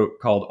Swift wrote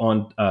called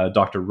On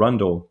Dr.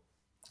 Rundle.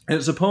 And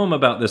it's a poem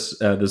about this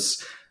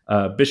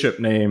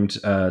bishop named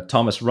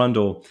Thomas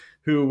Rundle,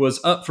 who was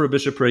up for a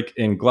bishopric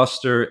in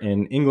Gloucester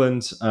in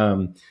England,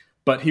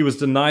 but he was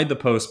denied the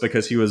post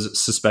because he was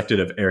suspected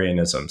of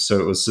Arianism.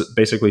 So it was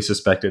basically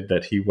suspected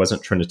that he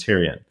wasn't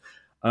Trinitarian.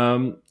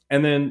 And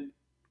then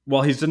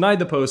while he's denied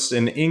the post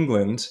in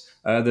England,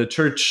 the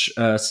church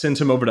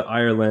sends him over to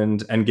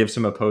Ireland and gives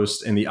him a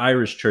post in the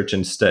Irish church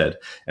instead.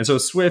 And so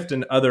Swift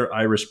and other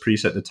Irish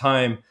priests at the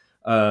time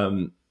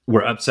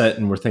were upset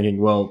and were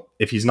thinking, well,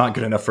 if he's not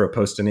good enough for a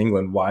post in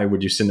England, why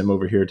would you send him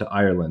over here to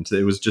Ireland?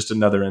 It was just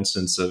another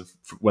instance of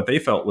what they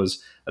felt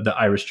was the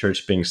Irish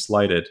church being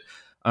slighted.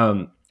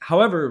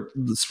 However,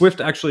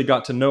 Swift actually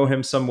got to know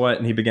him somewhat,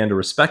 and he began to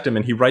respect him.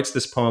 And he writes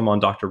this poem on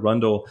Dr.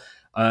 Rundle.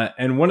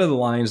 And one of the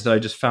lines that I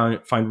just find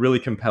really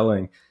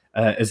compelling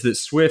is that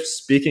Swift,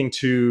 speaking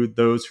to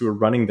those who are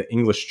running the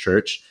English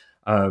church,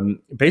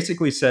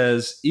 basically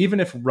says, even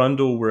if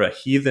Rundle were a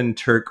heathen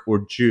Turk or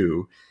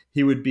Jew,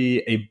 he would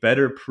be a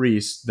better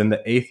priest than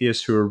the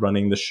atheists who are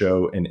running the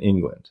show in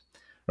England.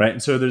 Right.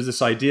 And so there's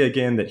this idea,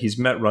 again, that he's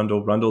met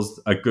Rundle.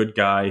 Rundle's a good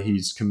guy.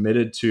 He's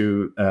committed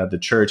to the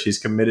church. He's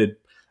committed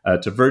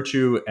to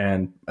virtue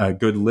and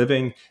good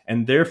living.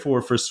 And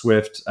therefore, for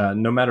Swift,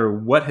 no matter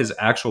what his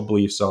actual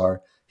beliefs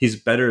are,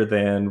 he's better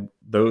than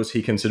those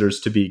he considers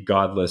to be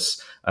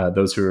godless,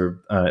 those who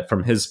are,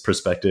 from his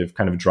perspective,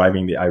 kind of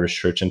driving the Irish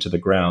church into the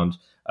ground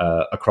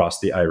across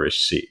the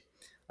Irish Sea.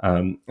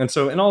 And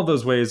so in all of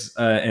those ways,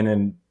 and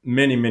in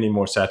many, many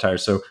more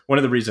satires. So one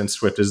of the reasons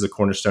Swift is the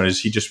cornerstone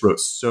is he just wrote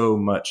so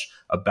much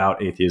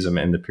about atheism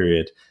in the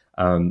period.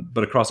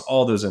 But across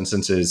all those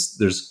instances,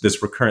 there's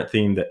this recurrent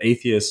theme that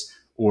atheists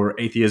or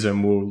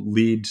atheism will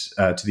lead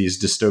to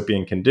these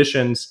dystopian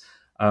conditions.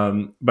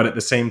 But at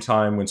the same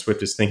time, when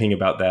Swift is thinking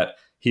about that,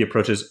 he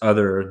approaches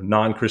other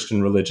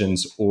non-Christian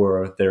religions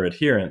or their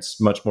adherents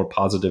much more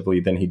positively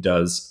than he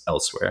does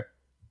elsewhere.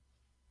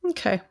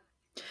 Okay.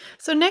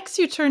 So next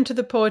you turn to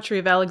the poetry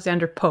of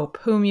Alexander Pope,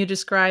 whom you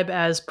describe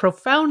as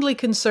profoundly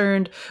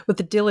concerned with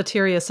the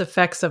deleterious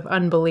effects of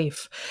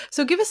unbelief.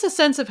 So give us a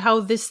sense of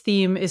how this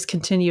theme is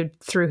continued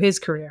through his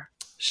career.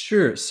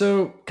 Sure.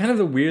 So kind of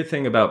the weird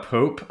thing about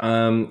Pope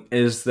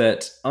is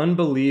that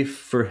unbelief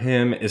for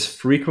him is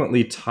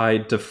frequently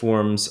tied to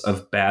forms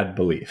of bad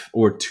belief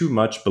or too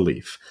much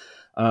belief.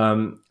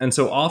 And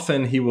so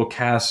often he will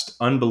cast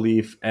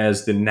unbelief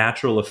as the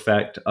natural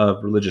effect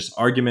of religious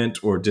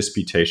argument or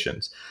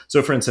disputations.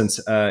 So for instance,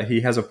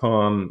 he has a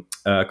poem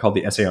called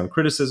The Essay on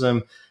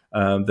Criticism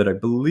that I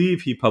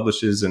believe he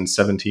publishes in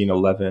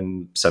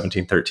 1711,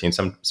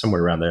 1713,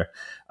 somewhere around there.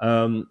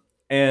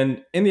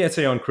 And in the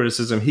Essay on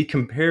Criticism, he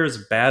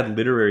compares bad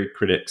literary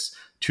critics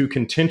to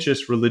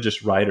contentious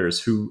religious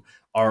writers who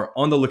are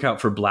on the lookout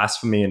for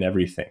blasphemy and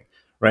everything.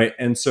 Right.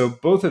 And so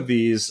both of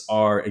these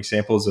are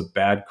examples of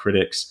bad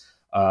critics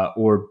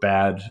or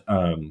bad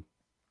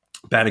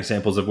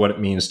examples of what it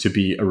means to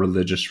be a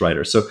religious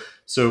writer.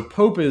 So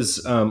Pope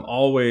is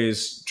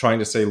always trying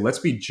to say, let's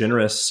be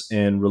generous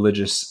in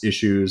religious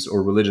issues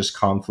or religious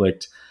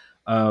conflict.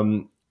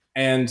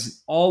 And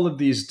all of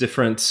these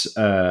different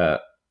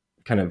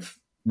kind of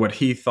what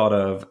he thought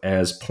of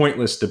as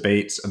pointless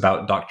debates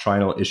about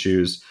doctrinal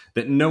issues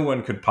that no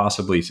one could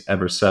possibly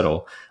ever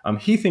settle.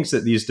 He thinks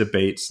that these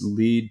debates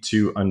lead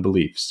to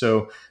unbelief.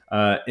 So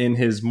in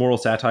his moral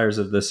satires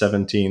of the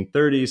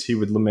 1730s, he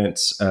would lament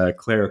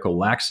clerical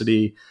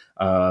laxity,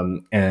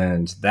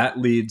 and that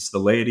leads the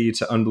laity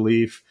to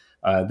unbelief.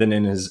 Then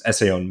in his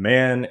essay on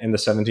man in the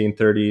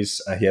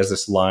 1730s, he has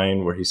this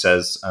line where he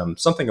says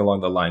something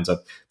along the lines of,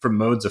 "For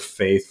modes of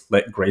faith,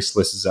 let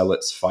graceless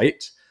zealots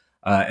fight."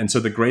 And so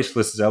the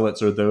graceless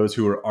zealots are those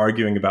who are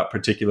arguing about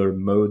particular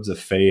modes of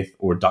faith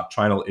or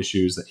doctrinal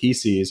issues that he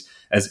sees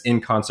as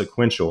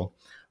inconsequential.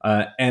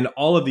 And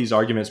all of these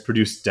arguments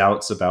produce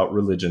doubts about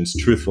religion's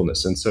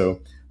truthfulness. And so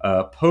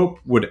Pope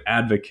would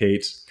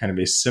advocate kind of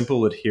a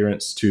simple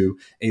adherence to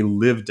a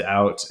lived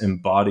out,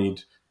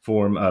 embodied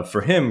form of,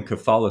 for him,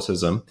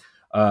 Catholicism,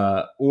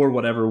 or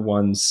whatever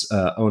one's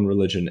own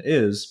religion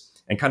is,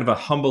 and kind of a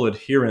humble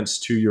adherence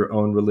to your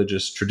own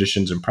religious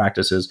traditions and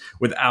practices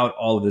without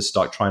all of this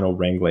doctrinal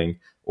wrangling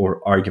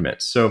or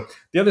argument. So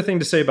the other thing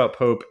to say about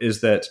Pope is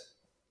that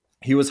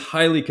he was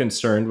highly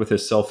concerned with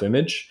his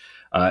self-image.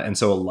 And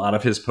so a lot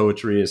of his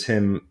poetry is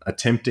him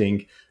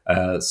attempting,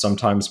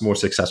 sometimes more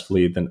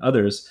successfully than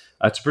others,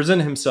 to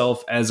present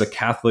himself as a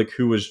Catholic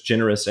who was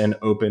generous and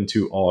open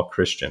to all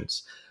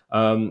Christians.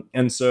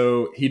 And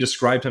so he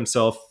described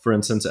himself, for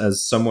instance,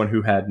 as someone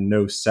who had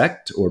no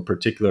sect or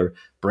particular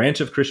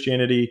branch of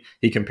Christianity.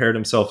 He compared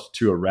himself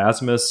to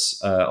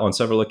Erasmus on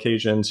several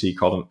occasions. He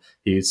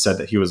said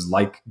that he was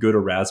like good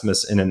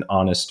Erasmus in an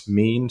honest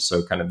mean.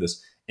 So kind of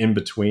this in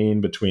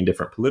between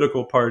different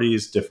political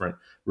parties, different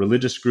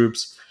religious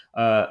groups.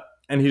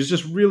 And he's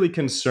just really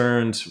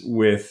concerned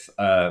with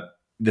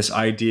this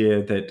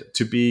idea that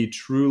to be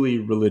truly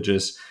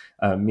religious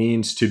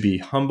means to be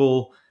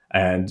humble,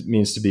 and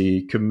means to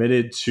be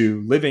committed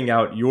to living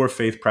out your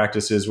faith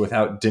practices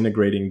without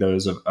denigrating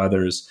those of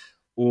others,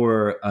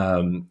 or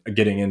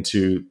getting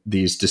into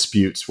these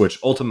disputes, which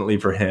ultimately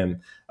for him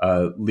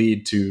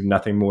lead to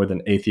nothing more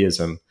than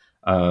atheism.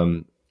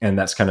 And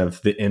that's kind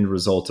of the end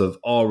result of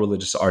all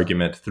religious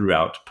argument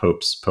throughout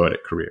Pope's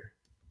poetic career.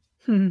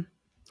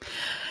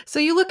 So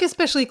you look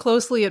especially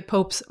closely at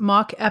Pope's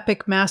mock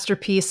epic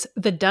masterpiece,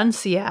 The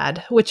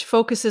Dunciad, which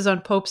focuses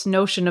on Pope's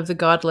notion of the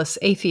godless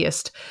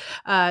atheist.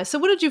 So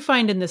what did you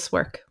find in this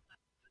work?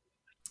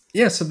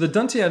 Yeah, so the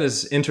Dunciad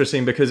is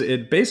interesting because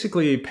it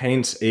basically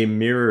paints a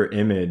mirror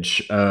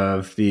image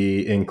of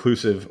the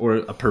inclusive, or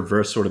a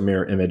perverse sort of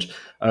mirror image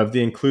of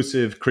the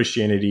inclusive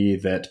Christianity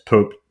that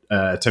Pope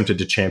attempted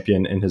to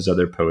champion in his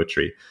other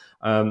poetry.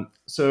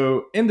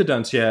 So in the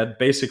Dunciad,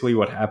 basically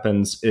what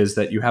happens is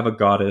that you have a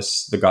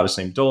goddess, the goddess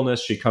named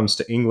Dulness. She comes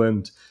to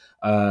England.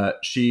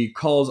 She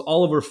calls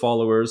all of her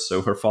followers,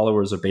 so her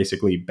followers are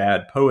basically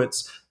bad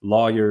poets,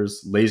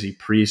 lawyers, lazy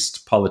priests,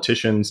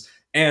 politicians,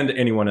 and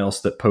anyone else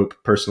that Pope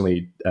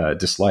personally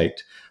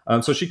disliked.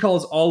 So she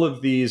calls all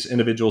of these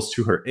individuals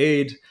to her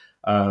aid.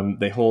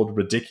 They hold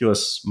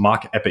ridiculous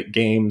mock epic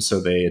games, so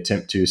they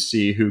attempt to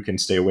see who can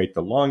stay awake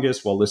the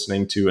longest while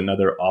listening to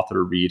another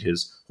author read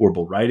his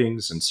horrible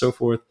writings and so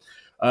forth,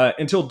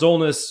 until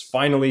Dulness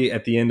finally,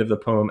 at the end of the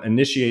poem,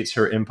 initiates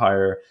her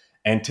empire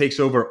and takes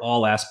over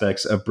all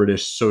aspects of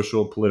British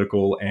social,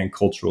 political, and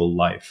cultural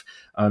life.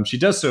 She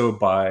does so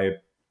by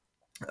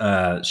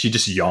she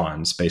just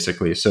yawns,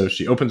 basically. So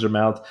she opens her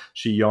mouth,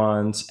 she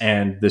yawns,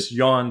 and this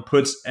yawn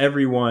puts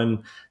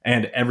everyone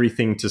and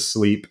everything to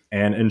sleep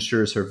and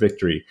ensures her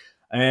victory.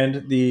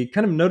 And the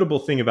kind of notable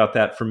thing about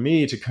that for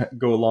me, to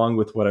go along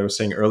with what I was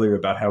saying earlier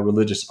about how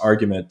religious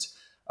argument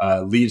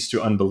leads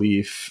to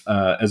unbelief,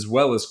 as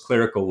well as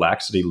clerical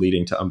laxity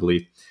leading to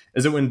unbelief,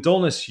 is that when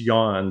Dulness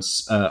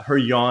yawns, her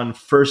yawn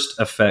first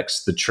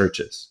affects the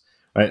churches.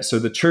 Right? So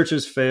the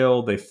churches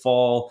fail, they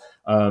fall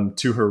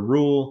to her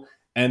rule,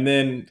 and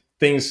then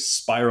things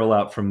spiral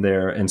out from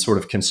there in sort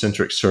of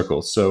concentric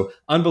circles. So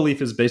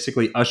unbelief is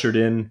basically ushered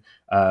in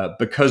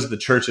because the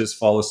churches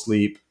fall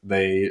asleep.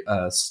 They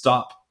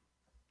stop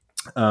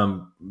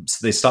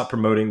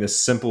promoting this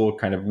simple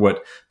kind of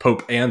what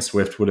Pope and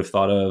Swift would have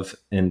thought of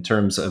in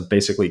terms of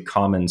basically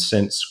common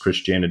sense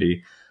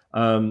Christianity.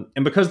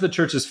 And because the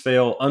churches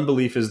fail,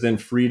 unbelief is then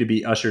free to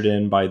be ushered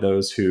in by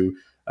those who,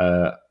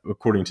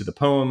 according to the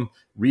poem,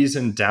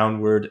 reason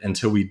downward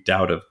until we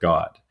doubt of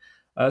God.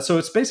 So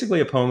it's basically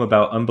a poem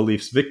about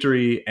unbelief's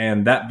victory,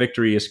 and that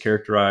victory is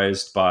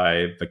characterized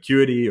by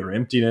vacuity or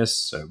emptiness,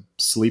 so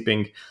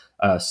sleeping,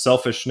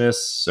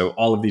 selfishness. So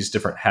all of these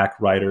different hack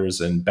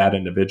writers and bad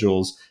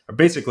individuals are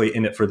basically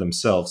in it for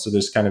themselves. So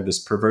there's kind of this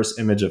perverse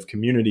image of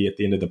community at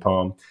the end of the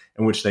poem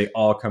in which they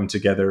all come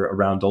together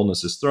around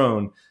Dulness's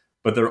throne,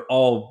 but they're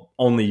all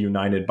only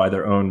united by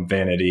their own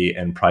vanity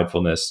and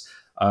pridefulness.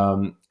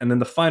 And then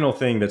the final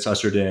thing that's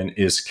ushered in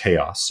is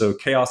chaos. So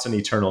chaos and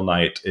eternal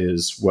night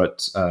is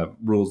what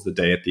rules the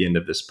day at the end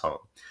of this poem.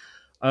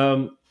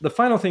 The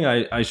final thing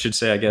I should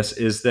say, I guess,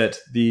 is that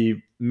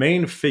the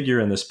main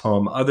figure in this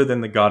poem, other than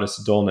the goddess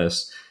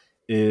Dulness,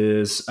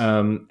 is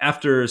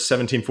after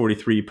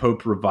 1743,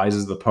 Pope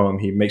revises the poem.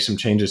 He makes some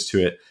changes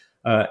to it.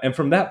 And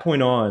from that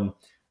point on,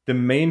 the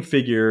main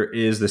figure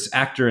is this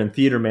actor and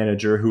theater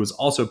manager who is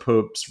also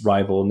Pope's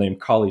rival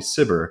named Colley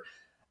Cibber.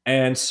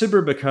 And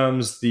Cibber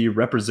becomes the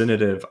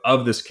representative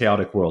of this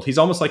chaotic world. He's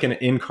almost like an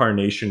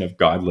incarnation of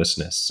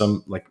godlessness,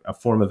 some like a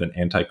form of an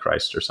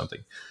antichrist or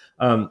something.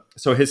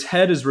 So his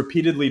head is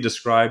repeatedly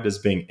described as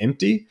being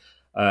empty.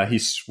 He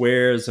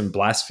swears and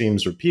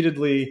blasphemes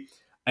repeatedly.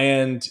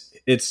 And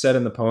it's said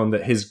in the poem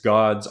that his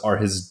gods are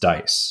his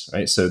dice,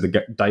 right? So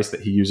the dice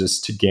that he uses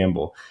to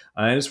gamble.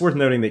 And it's worth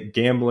noting that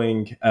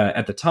gambling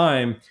at the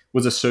time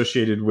was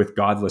associated with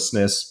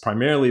godlessness,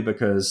 primarily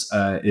because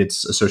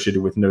it's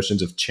associated with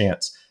notions of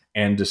chance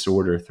and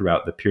disorder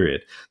throughout the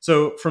period.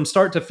 So from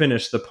start to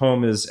finish, the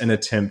poem is an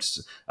attempt,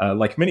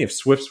 like many of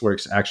Swift's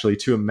works actually,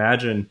 to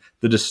imagine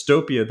the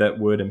dystopia that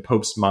would, in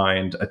Pope's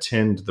mind,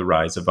 attend the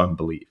rise of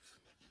unbelief.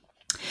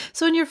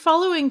 So in your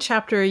following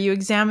chapter, you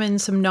examine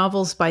some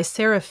novels by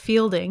Sarah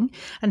Fielding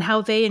and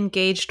how they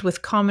engaged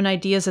with common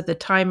ideas at the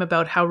time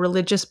about how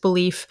religious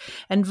belief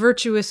and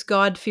virtuous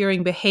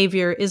God-fearing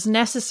behavior is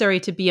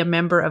necessary to be a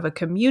member of a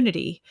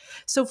community.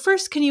 So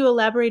first, can you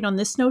elaborate on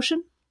this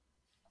notion?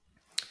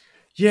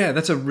 Yeah,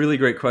 that's a really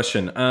great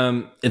question.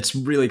 It's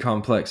really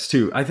complex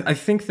too. I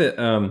think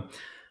that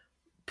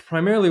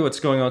primarily what's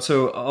going on.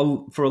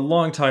 So for a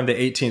long time, the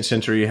 18th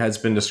century has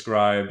been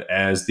described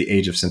as the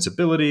age of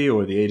sensibility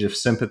or the age of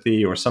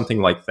sympathy or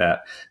something like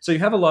that. So you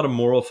have a lot of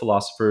moral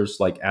philosophers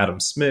like Adam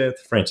Smith,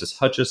 Francis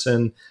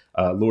Hutcheson,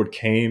 Lord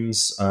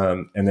Kames,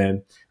 and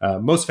then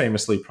most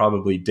famously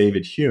probably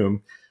David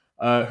Hume,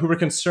 who were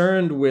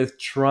concerned with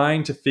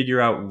trying to figure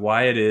out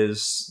why it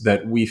is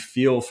that we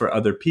feel for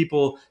other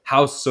people,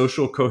 how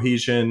social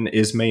cohesion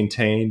is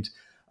maintained,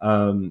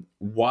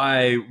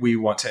 why we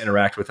want to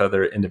interact with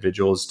other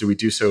individuals. Do we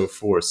do so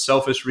for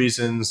selfish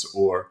reasons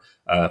or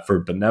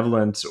for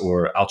benevolent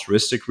or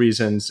altruistic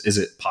reasons? Is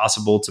it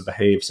possible to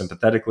behave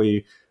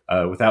sympathetically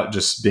without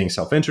just being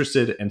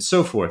self-interested, and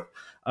so forth?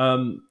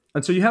 And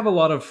so you have a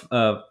lot of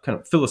kind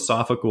of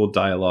philosophical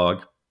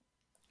dialogue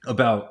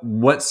about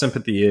what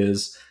sympathy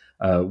is,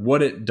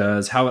 what it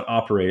does, how it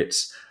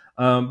operates.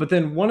 But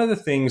then one of the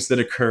things that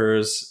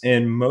occurs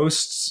in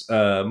most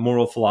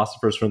moral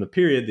philosophers from the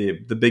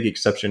period, the big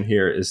exception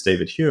here is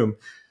David Hume,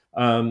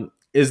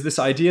 is this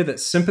idea that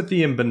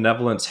sympathy and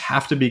benevolence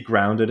have to be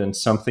grounded in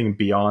something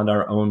beyond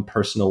our own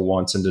personal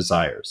wants and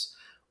desires.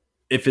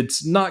 If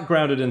it's not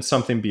grounded in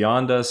something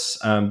beyond us,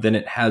 then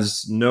it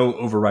has no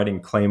overriding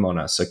claim on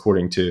us,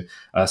 according to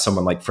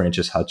someone like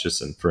Francis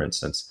Hutcheson, for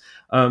instance.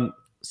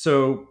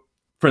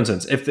 For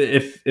instance,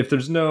 if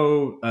there's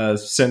no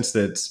sense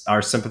that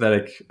our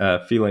sympathetic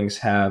feelings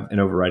have an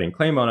overriding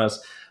claim on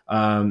us,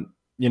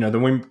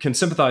 then we can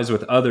sympathize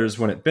with others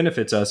when it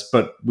benefits us,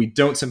 but we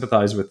don't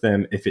sympathize with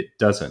them if it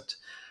doesn't.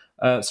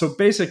 So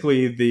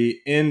basically, the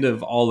end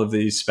of all of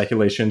these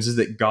speculations is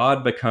that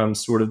God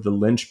becomes sort of the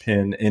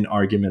linchpin in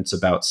arguments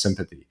about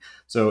sympathy.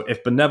 So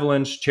if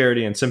benevolence,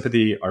 charity, and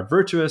sympathy are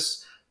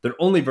virtuous, they're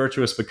only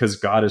virtuous because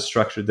God has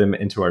structured them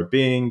into our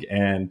being,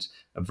 and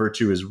a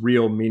virtue is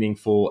real,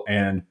 meaningful,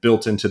 and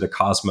built into the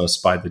cosmos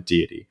by the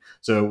deity.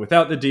 So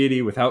without the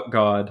deity, without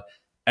God,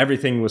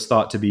 everything was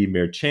thought to be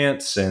mere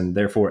chance, and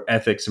therefore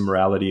ethics and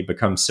morality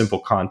become simple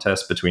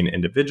contests between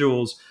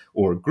individuals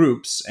or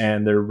groups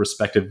and their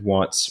respective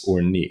wants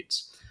or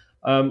needs.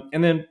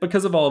 And then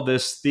because of all of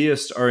this,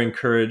 theists are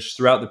encouraged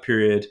throughout the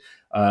period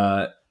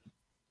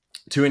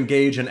to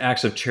engage in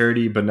acts of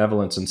charity,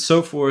 benevolence, and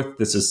so forth.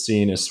 This is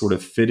seen as sort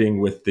of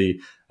fitting with the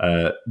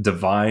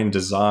divine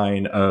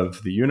design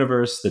of the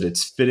universe, that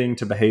it's fitting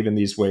to behave in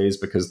these ways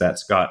because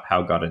that's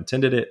how God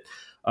intended it.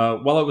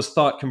 While it was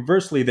thought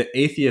conversely that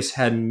atheists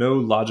had no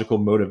logical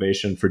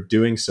motivation for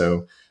doing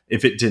so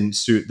if it didn't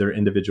suit their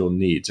individual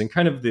needs. And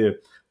kind of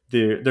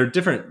there are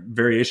different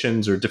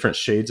variations or different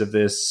shades of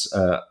this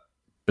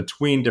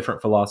between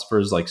different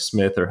philosophers like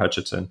Smith or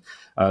Hutcheson.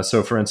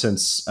 So for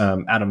instance,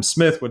 Adam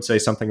Smith would say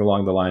something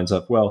along the lines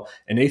of, well,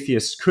 an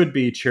atheist could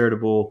be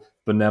charitable,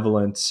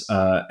 benevolent,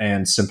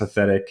 and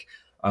sympathetic.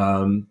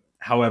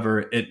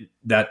 However,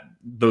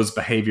 those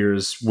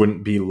behaviors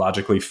wouldn't be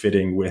logically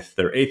fitting with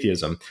their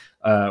atheism.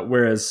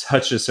 Whereas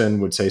Hutcheson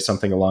would say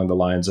something along the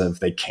lines of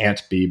they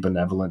can't be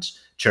benevolent,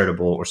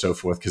 charitable, or so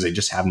forth because they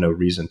just have no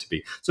reason to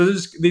be. So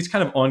there's these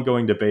kind of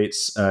ongoing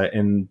debates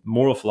in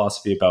moral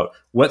philosophy about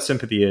what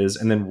sympathy is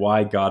and then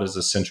why God is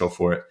essential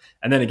for it.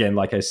 And then again,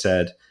 like I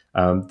said,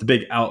 the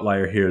big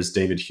outlier here is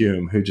David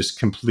Hume, who just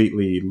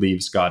completely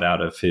leaves God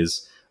out of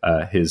his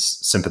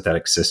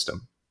sympathetic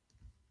system.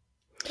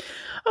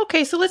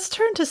 Okay, so let's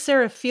turn to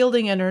Sarah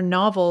Fielding and her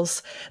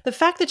novels. The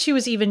fact that she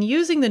was even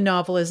using the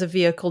novel as a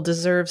vehicle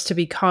deserves to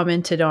be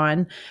commented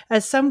on,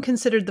 as some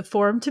considered the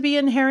form to be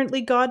inherently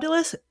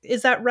godless.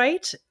 Is that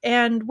right?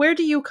 And where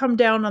do you come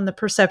down on the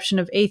perception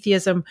of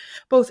atheism,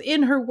 both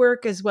in her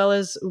work as well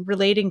as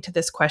relating to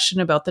this question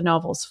about the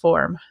novel's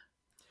form?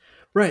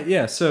 Right,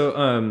 yeah.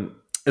 So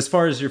as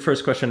far as your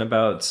first question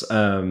about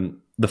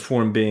the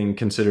form being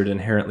considered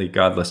inherently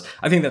godless,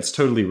 I think that's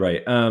totally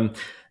right.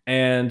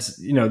 And,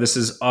 this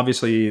is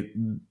obviously,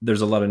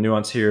 there's a lot of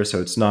nuance here,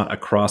 so it's not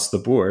across the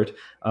board,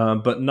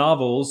 but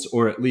novels,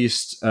 or at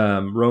least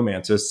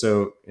romances,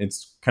 so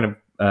it's kind of,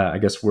 I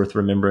guess, worth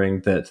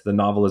remembering that the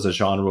novel as a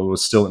genre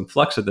was still in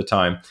flux at the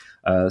time.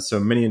 So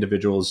many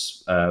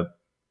individuals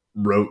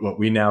wrote what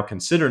we now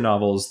consider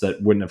novels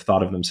that wouldn't have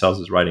thought of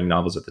themselves as writing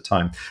novels at the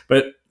time.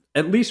 But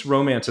at least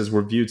romances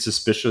were viewed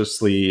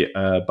suspiciously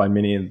by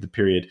many in the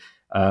period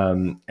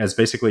as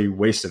basically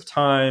waste of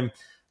time,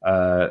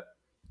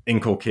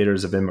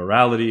 inculcators of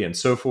immorality, and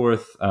so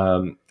forth.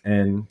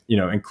 And,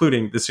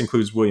 this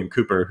includes William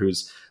Cooper,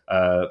 who's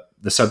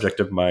the subject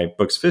of my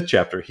book's 5th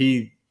chapter.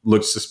 He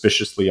looked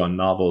suspiciously on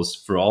novels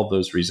for all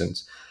those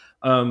reasons.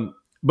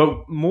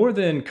 But more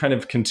than kind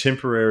of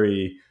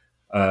contemporary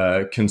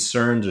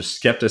concerns or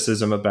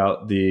skepticism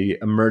about the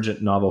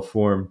emergent novel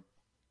form,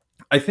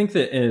 I think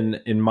that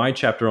in my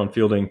chapter on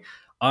Fielding,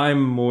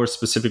 I'm more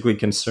specifically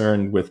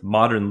concerned with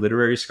modern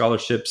literary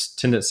scholarship's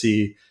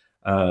tendency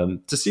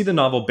to see the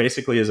novel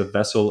basically as a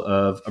vessel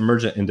of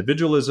emergent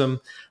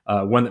individualism,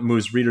 one that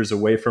moves readers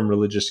away from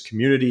religious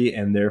community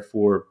and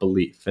therefore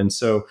belief. And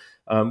so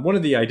one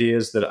of the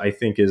ideas that I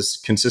think is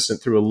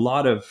consistent through a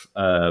lot of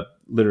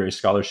literary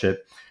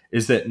scholarship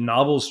is that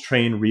novels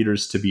train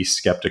readers to be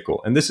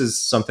skeptical. And this is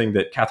something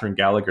that Catherine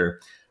Gallagher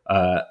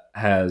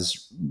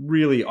has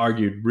really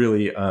argued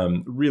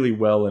really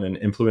well in an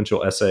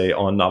influential essay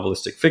on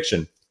novelistic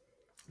fiction,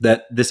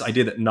 that this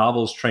idea that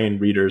novels train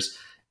readers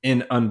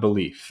in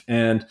unbelief.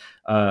 And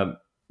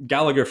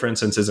Gallagher, for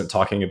instance, isn't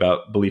talking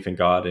about belief in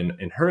God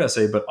in her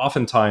essay, but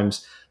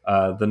oftentimes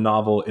the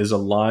novel is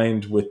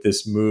aligned with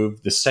this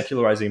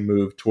secularizing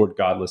move toward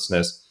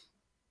godlessness.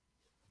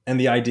 And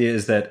the idea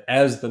is that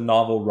as the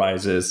novel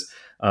rises,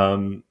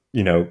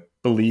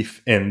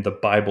 belief in the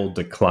Bible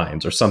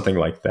declines, or something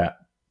like that.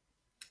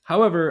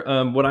 However,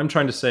 what I'm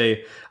trying to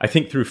say, I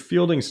think, through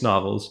Fielding's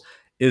novels,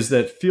 is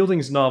that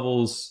Fielding's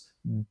novels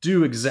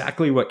do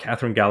exactly what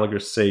Catherine Gallagher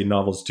say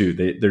novels do.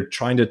 They're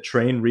trying to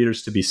train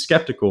readers to be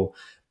skeptical,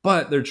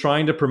 but they're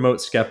trying to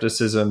promote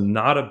skepticism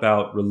not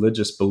about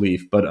religious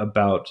belief, but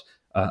about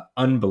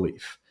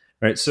unbelief.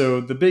 Right. So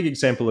the big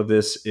example of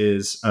this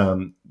is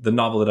the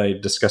novel that I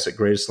discuss at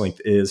greatest length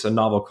is a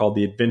novel called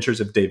The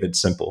Adventures of David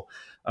Semple.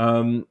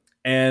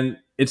 And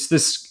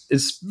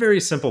it's very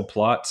simple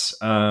plot.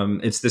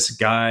 It's this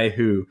guy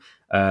who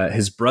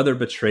his brother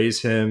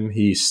betrays him.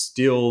 He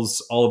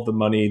steals all of the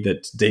money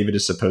that David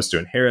is supposed to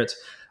inherit.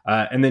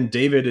 And then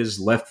David is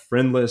left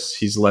friendless.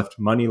 He's left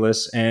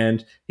moneyless.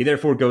 And he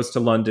therefore goes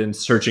to London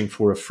searching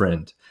for a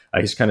friend.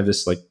 He's kind of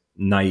this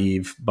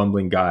naive,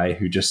 bumbling guy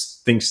who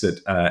just thinks that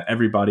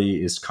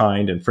everybody is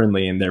kind and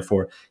friendly, and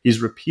therefore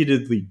he's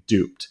repeatedly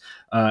duped.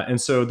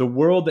 And so the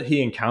world that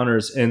he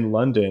encounters in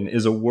London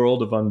is a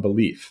world of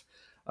unbelief.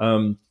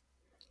 And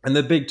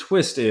the big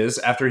twist is,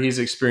 after he's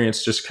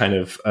experienced just kind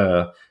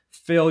of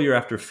failure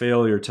after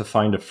failure to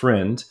find a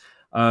friend,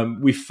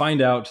 we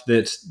find out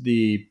that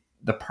the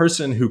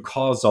person who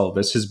caused all of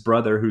this, his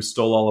brother who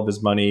stole all of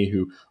his money,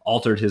 who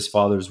altered his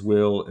father's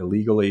will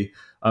illegally,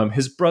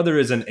 his brother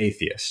is an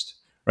atheist.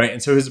 Right.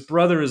 And so his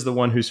brother is the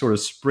one who sort of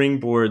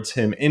springboards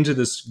him into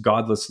this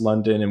godless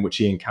London in which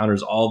he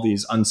encounters all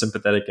these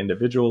unsympathetic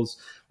individuals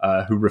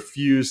who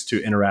refuse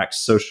to interact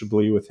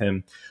sociably with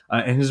him.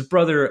 And his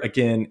brother,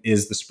 again,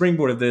 is the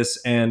springboard of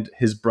this, and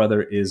his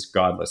brother is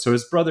godless. So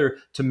his brother,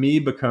 to me,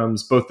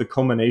 becomes both the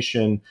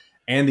culmination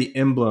and the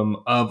emblem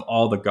of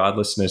all the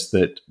godlessness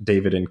that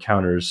David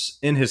encounters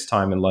in his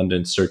time in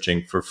London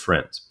searching for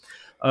friends.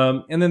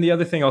 And then the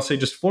other thing I'll say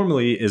just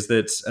formally is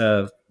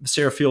that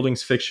Sarah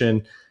Fielding's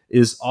fiction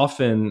is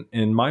often,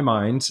 in my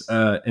mind,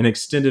 an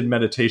extended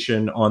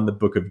meditation on the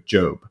book of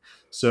Job.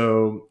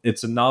 So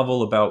it's a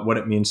novel about what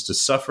it means to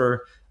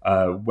suffer,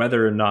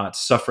 whether or not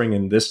suffering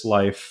in this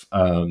life,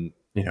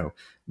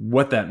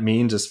 what that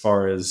means as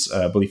far as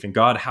belief in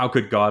God. How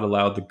could God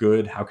allow the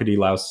good? How could he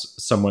allow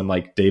someone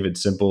like David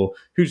Semple,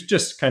 who's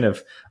just kind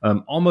of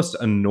almost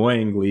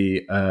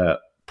annoyingly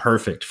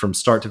perfect from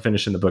start to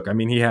finish in the book? I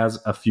mean, he has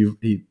a few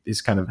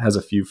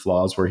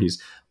flaws where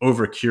he's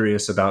over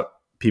curious about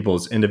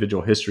people's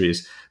individual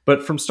histories,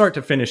 but from start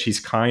to finish, he's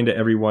kind to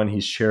everyone.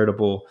 He's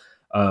charitable.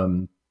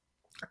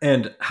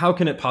 And how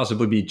can it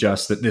possibly be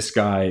just that this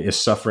guy is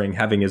suffering,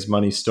 having his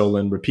money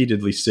stolen,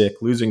 repeatedly sick,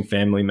 losing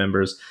family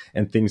members,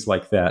 and things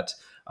like that?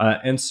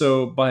 And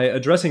so by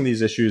addressing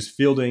these issues,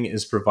 Fielding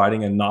is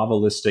providing a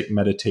novelistic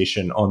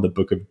meditation on the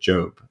book of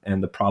Job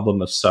and the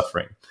problem of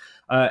suffering.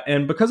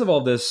 And because of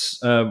all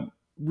this,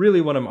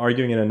 really what I'm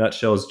arguing in a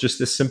nutshell is just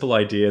this simple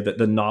idea that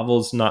the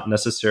novel's not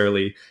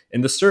necessarily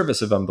in the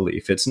service of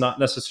unbelief. It's not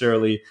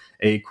necessarily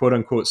a quote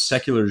unquote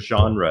secular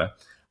genre.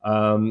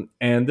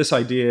 And this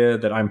idea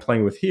that I'm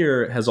playing with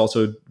here has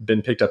also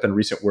been picked up in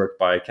recent work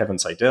by Kevin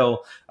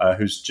Seidel,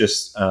 who's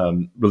just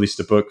released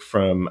a book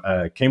from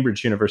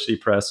Cambridge University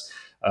Press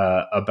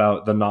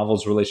about the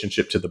novel's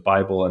relationship to the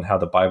Bible and how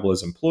the Bible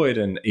is employed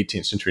in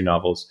 18th century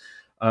novels.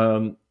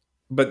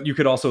 but you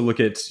could also look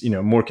at,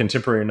 more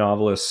contemporary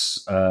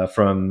novelists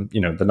from,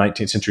 the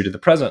 19th century to the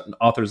present,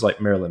 authors like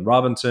Marilynne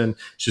Robinson,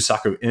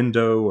 Shusaku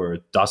Endo, or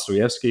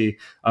Dostoevsky.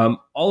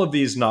 All of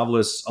these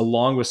novelists,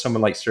 along with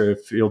someone like Sarah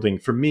Fielding,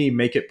 for me,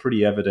 make it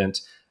pretty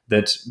evident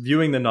that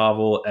viewing the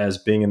novel as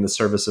being in the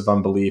service of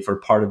unbelief or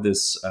part of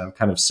this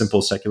kind of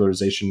simple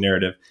secularization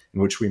narrative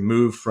in which we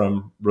move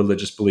from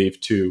religious belief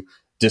to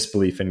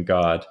disbelief in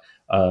God,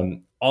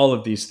 all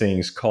of these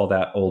things call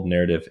that old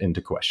narrative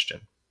into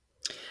question.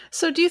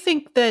 So do you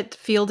think that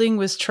Fielding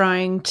was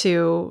trying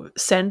to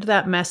send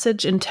that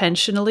message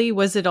intentionally?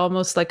 Was it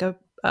almost like a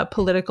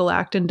political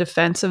act in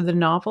defense of the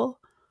novel?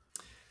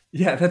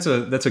 Yeah, that's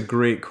a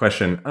great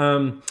question.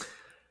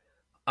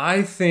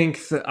 I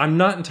think that I'm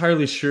not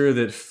entirely sure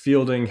that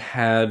Fielding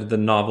had the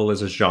novel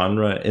as a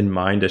genre in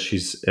mind as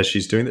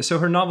she's doing this. So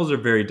her novels are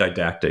very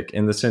didactic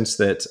in the sense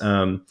that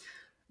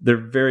they're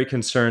very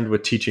concerned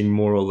with teaching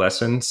moral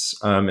lessons,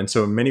 and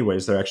so in many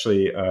ways they're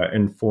actually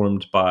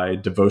informed by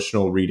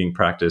devotional reading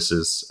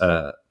practices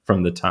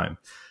from the time.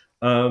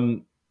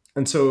 And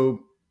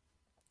so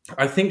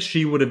I think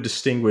she would have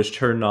distinguished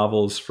her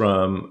novels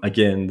from,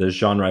 again, the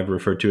genre I've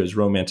referred to as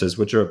romances,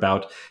 which are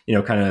about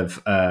kind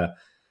of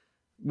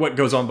what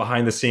goes on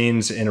behind the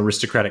scenes in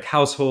aristocratic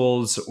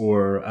households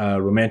or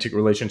romantic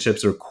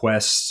relationships or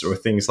quests or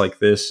things like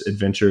this,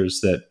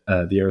 adventures that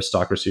the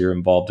aristocracy are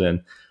involved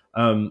in.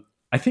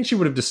 I think she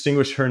would have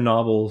distinguished her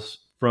novels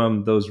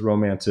from those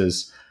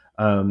romances.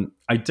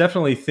 I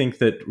definitely think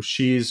that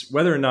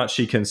whether or not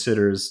she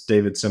considers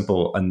David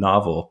Semple a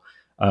novel,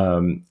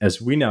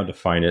 as we now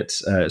define it,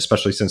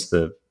 especially since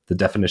the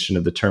definition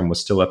of the term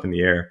was still up in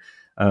the air,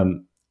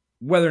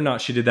 whether or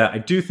not she did that, I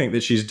do think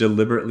that she's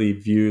deliberately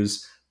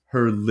views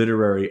her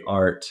literary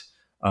art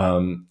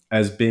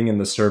as being in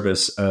the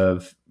service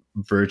of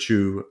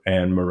virtue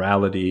and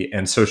morality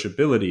and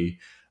sociability,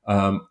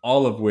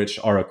 all of which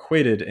are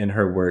equated in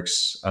her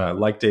works,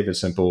 like David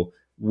Semple,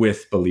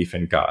 with belief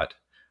in God.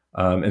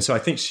 And so I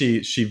think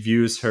she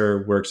views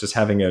her works as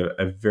having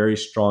a very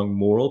strong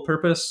moral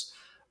purpose.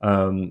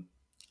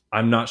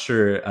 I'm not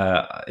sure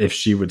if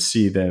she would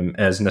see them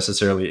as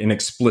necessarily an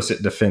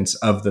explicit defense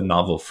of the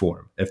novel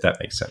form, if that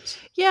makes sense.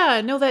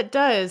 Yeah, no, that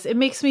does. It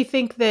makes me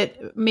think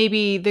that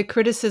maybe the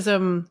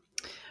criticism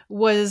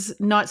was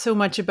not so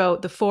much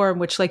about the form,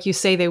 which, like you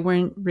say, they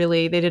didn't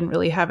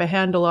really have a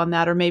handle on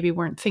that, or maybe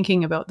weren't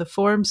thinking about the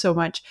form so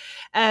much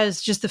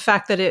as just the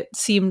fact that it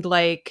seemed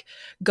like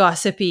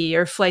gossipy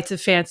or flights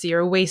of fancy or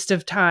a waste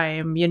of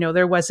time.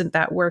 There wasn't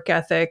that work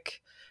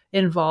ethic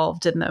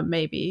involved in them,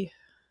 maybe.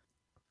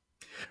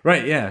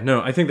 Right. Yeah.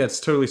 No, I think that's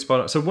totally spot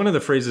on. So one of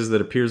the phrases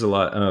that appears a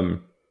lot,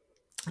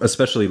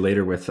 especially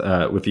later with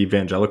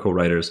evangelical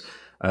writers,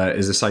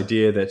 is this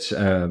idea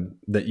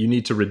that you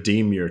need to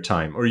redeem your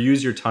time or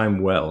use your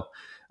time well.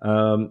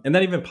 And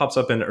that even pops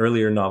up in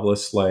earlier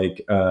novelists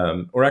like,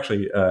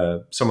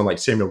 someone like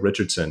Samuel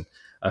Richardson,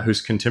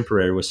 who's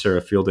contemporary with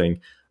Sarah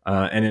Fielding.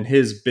 And in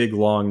his big,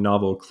 long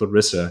novel,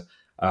 Clarissa,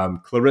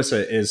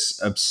 Clarissa is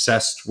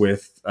obsessed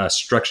with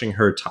structuring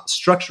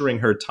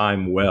her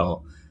time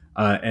well.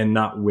 And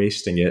not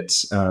wasting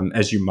it,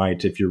 as you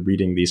might if you're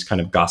reading these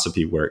kind of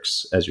gossipy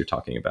works, as you're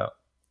talking about.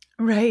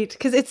 Right,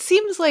 because it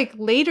seems like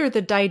later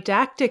the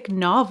didactic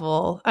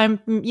novel,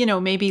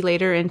 maybe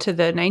later into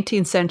the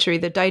 19th century,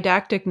 the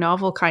didactic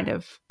novel kind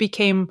of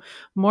became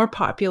more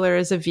popular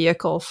as a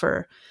vehicle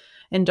for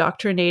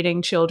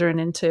indoctrinating children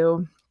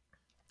into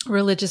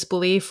religious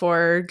belief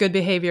or good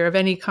behavior of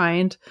any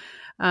kind.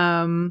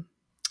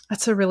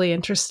 That's a really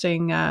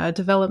interesting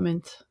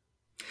development.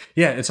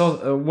 Yeah, it's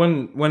all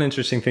one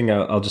interesting thing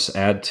I'll just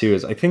add too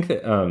is I think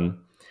that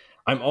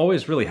I'm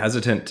always really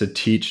hesitant to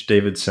teach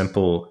David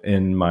Semple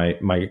in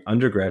my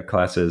undergrad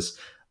classes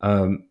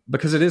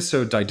because it is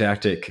so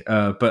didactic.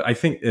 But I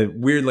think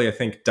weirdly, I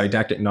think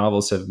didactic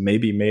novels have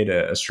maybe made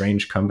a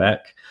strange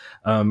comeback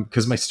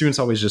because my students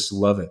always just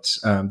love it.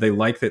 They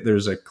like that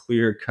there's a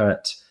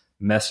clear-cut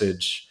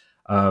message.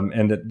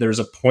 And that there's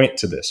a point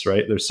to this,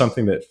 right? There's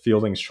something that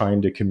Fielding's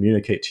trying to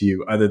communicate to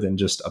you other than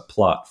just a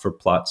plot for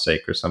plot's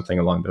sake or something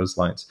along those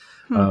lines.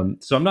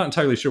 So I'm not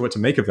entirely sure what to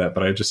make of that,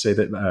 but I just say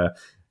that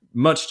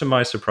much to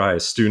my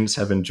surprise, students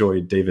have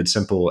enjoyed David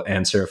Semple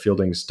and Sarah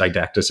Fielding's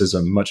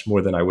didacticism much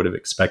more than I would have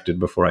expected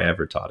before I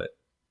ever taught it.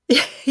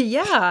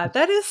 Yeah,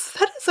 that is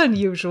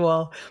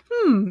unusual.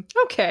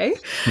 Okay.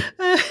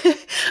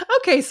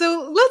 Okay,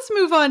 so let's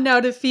move on now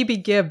to Phoebe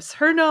Gibbs.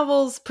 Her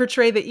novels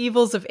portray the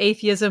evils of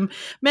atheism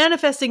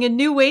manifesting in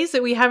new ways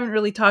that we haven't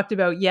really talked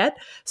about yet,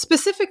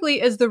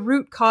 specifically as the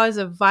root cause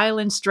of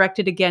violence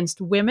directed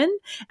against women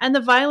and the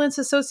violence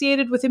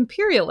associated with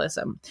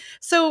imperialism.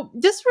 So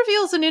this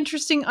reveals an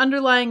interesting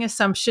underlying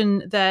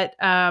assumption that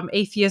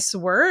atheists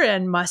were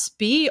and must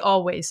be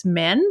always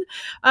men,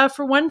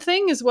 for one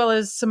thing, as well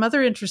as some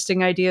other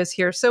interesting ideas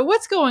here. So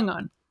what's going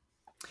on?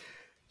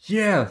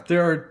 Yeah,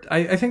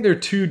 I think there are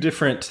two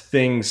different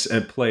things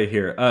at play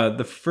here.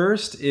 The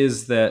first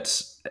is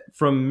that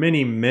from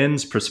many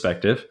men's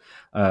perspective,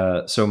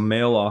 so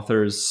male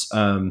authors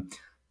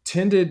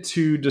tended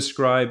to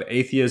describe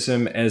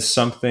atheism as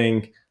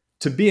something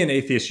to be an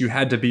atheist, you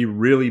had to be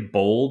really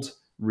bold,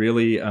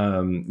 really,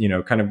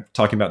 kind of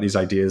talking about these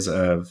ideas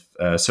of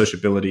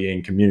sociability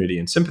and community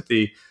and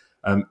sympathy.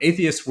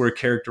 Atheists were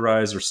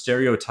characterized or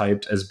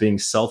stereotyped as being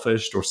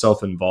selfish or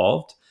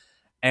self-involved.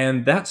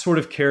 And that sort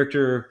of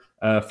character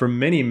for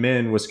many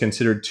men was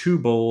considered too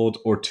bold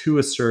or too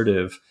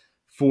assertive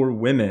for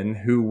women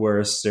who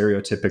were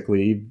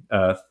stereotypically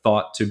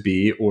thought to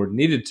be or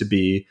needed to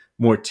be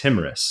more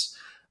timorous.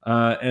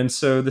 And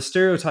so the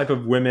stereotype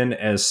of women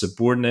as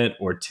subordinate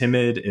or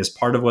timid is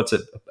part of what's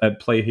at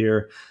play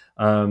here.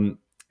 And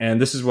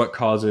this is what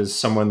causes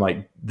someone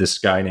like this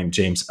guy named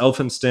James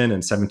Elphinstone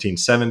in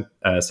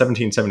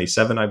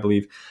 1777, I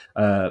believe,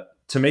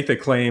 to make the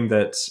claim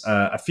that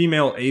a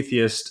female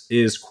atheist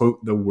is,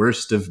 quote, the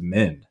worst of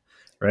men,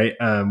 right?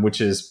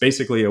 Which is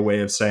basically a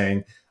way of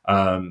saying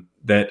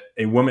that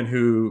a woman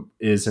who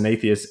is an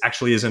atheist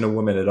actually isn't a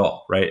woman at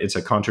all, right? It's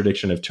a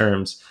contradiction of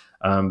terms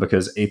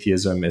because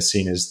atheism is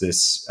seen as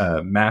this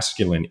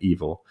masculine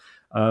evil.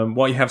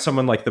 While you have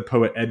someone like the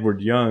poet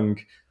Edward Young,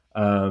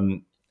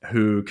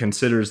 who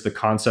considers the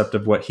concept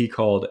of what he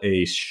called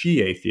a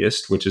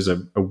she-atheist, which is a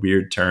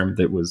weird term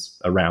that was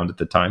around at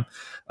the time,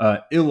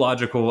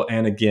 illogical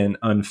and, again,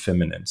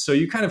 unfeminine. So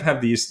you kind of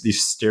have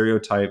these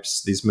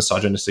stereotypes, these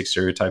misogynistic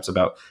stereotypes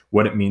about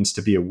what it means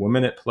to be a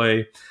woman at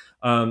play.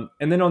 And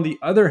then on the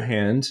other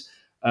hand,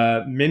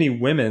 many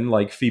women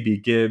like Phoebe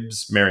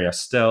Gibbs, Mary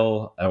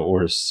Estelle,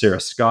 or Sarah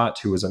Scott,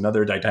 who was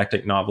another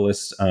didactic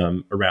novelist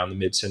around the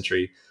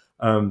mid-century,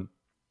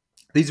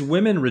 these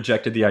women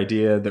rejected the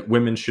idea that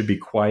women should be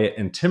quiet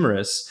and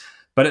timorous,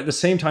 but at the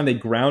same time, they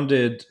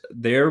grounded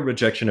their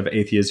rejection of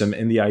atheism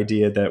in the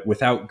idea that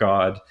without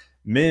God,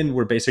 men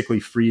were basically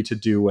free to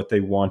do what they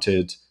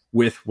wanted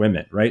with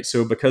women, right?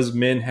 So because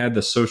men had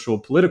the social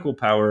political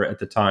power at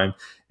the time,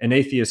 an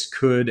atheist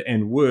could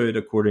and would,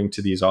 according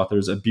to these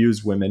authors,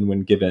 abuse women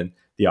when given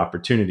the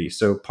opportunity.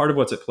 So part of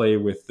what's at play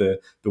with the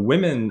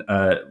women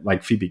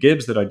like Phoebe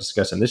Gibbs that I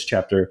discuss in this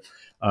chapter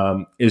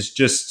is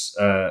just,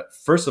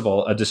 first of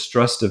all, a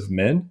distrust of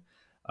men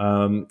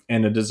and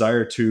a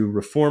desire to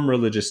reform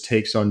religious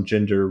takes on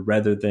gender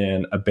rather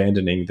than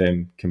abandoning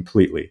them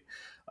completely.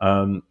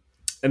 And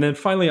then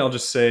finally, I'll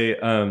just say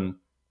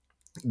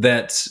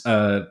that,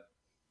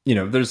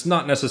 there's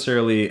not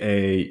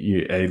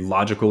necessarily a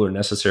logical or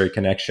necessary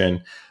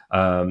connection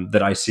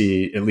that I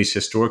see, at least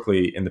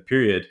historically in the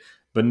period,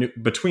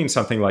 but between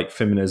something like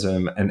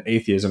feminism and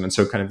atheism. And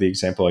so kind of the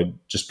example I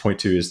just point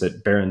to is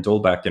that Baron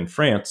d'Holbach in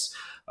France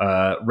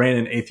ran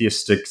an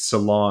atheistic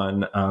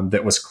salon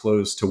that was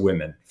closed to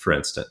women, for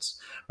instance.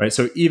 Right.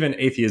 So even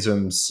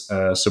atheism's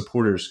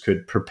supporters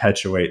could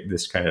perpetuate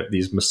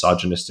these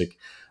misogynistic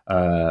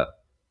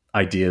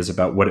ideas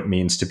about what it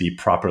means to be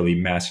properly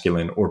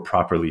masculine or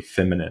properly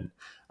feminine.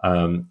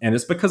 And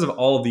it's because of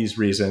all of these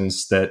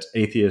reasons that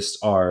atheists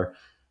are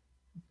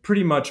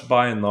pretty much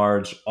by and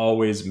large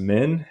always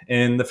men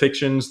in the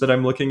fictions that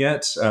I'm looking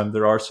at.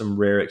 There are some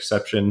rare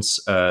exceptions.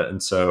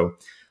 And so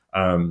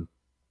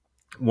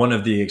one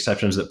of the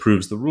exceptions that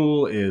proves the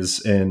rule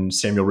is in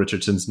Samuel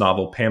Richardson's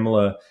novel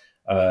Pamela.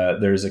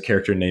 There's a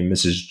character named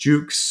Mrs.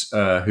 Jukes,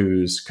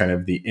 who's kind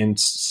of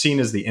seen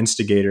as the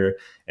instigator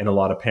in a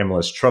lot of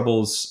Pamela's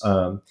troubles.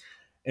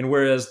 And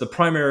whereas the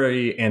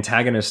primary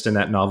antagonist in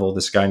that novel,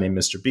 this guy named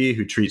Mr. B,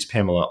 who treats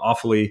Pamela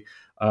awfully,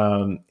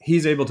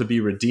 he's able to be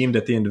redeemed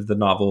at the end of the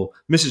novel.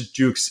 Mrs.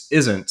 Jukes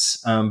isn't.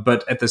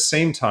 But at the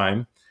same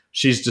time,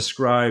 she's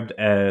described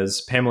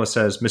as, Pamela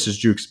says, Mrs.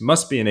 Jukes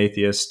must be an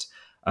atheist.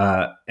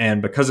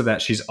 And because of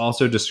that, she's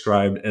also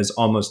described as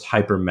almost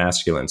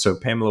hyper-masculine. So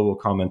Pamela will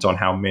comment on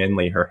how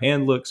manly her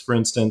hand looks, for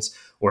instance,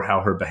 or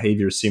how her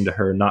behaviors seem to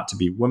her not to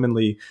be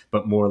womanly,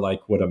 but more like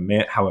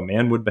how a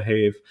man would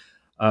behave.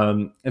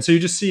 And so you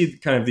just see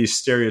kind of these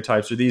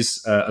stereotypes or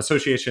these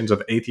associations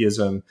of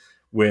atheism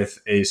with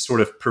a sort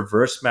of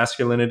perverse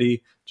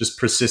masculinity just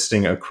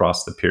persisting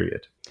across the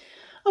period.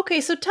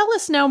 Okay, so tell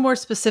us now more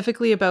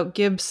specifically about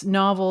Gibbs'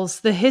 novels,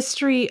 The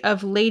History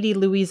of Lady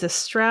Louisa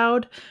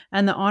Stroud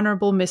and the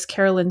Honorable Miss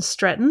Caroline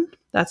Stretton.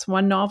 That's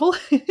one novel.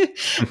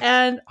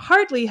 And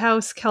Hartley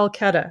House,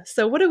 Calcutta.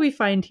 So what do we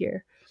find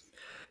here?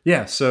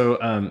 Yeah, so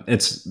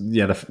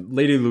the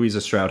Lady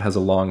Louisa Stroud has a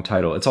long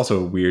title. It's also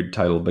a weird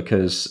title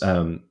because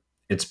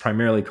it's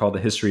primarily called The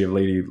History of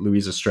Lady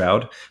Louisa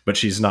Stroud, but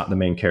she's not the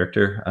main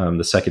character.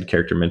 The second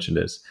character mentioned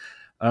is.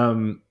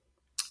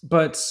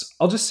 But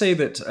I'll just say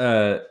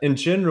that in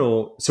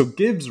general, so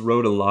Gibbs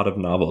wrote a lot of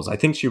novels. I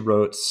think she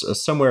wrote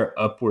somewhere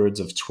upwards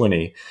of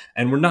 20,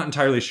 and we're not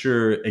entirely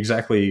sure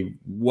exactly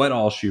what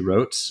all she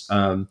wrote.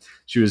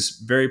 She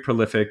was very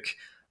prolific.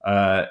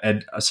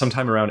 At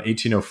sometime around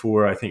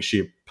 1804, I think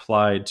she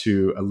applied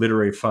to a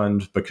literary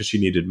fund because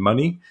she needed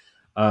money.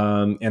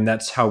 And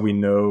that's how we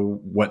know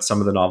what some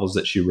of the novels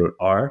that she wrote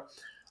are.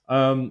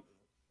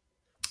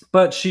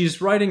 But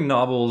she's writing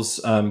novels,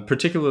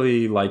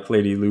 particularly like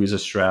Lady Louisa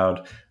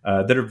Stroud,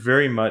 that are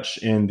very much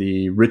in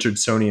the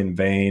Richardsonian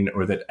vein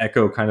or that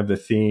echo kind of the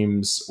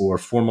themes or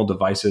formal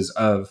devices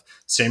of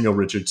Samuel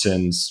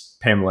Richardson's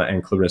Pamela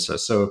and Clarissa.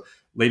 So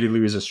Lady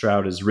Louisa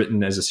Stroud is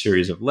written as a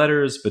series of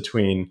letters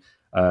between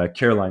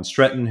Caroline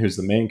Stretton, who's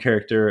the main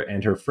character,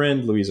 and her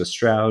friend Louisa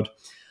Stroud.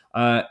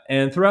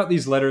 And throughout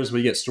these letters,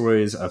 we get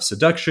stories of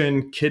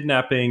seduction,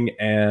 kidnapping,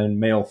 and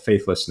male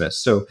faithlessness.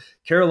 So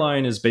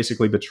Caroline is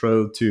basically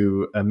betrothed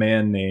to a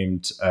man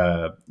named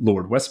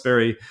Lord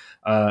Westbury,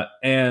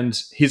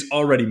 and he's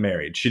already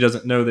married. She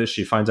doesn't know this.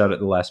 She finds out at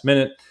the last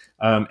minute,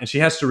 and she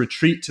has to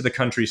retreat to the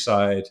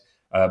countryside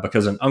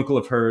because an uncle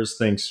of hers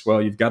thinks,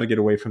 well, you've got to get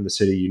away from the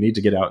city. You need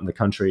to get out in the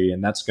country,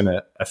 and that's going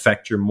to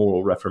affect your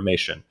moral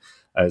reformation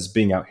as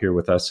being out here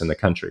with us in the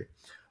country.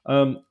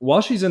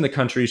 While she's in the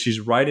country, she's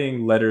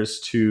writing letters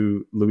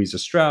to Louisa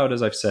Stroud,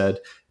 as I've said,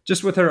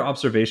 just with her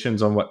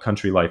observations on what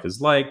country life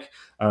is like.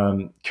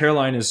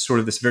 Caroline is sort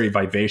of this very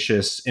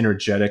vivacious,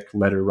 energetic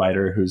letter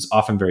writer who's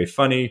often very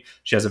funny.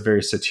 She has a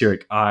very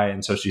satiric eye,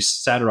 and so she's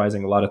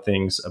satirizing a lot of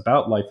things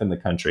about life in the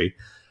country.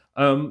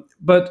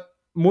 But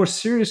more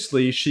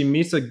seriously, she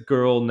meets a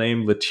girl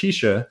named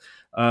Letitia,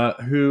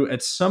 who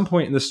at some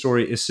point in the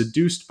story is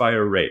seduced by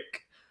a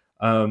rake.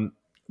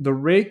 The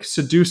rake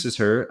seduces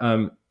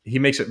her. He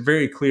makes it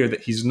very clear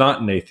that he's not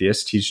an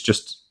atheist. He's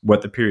just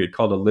what the period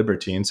called a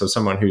libertine, so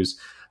someone who's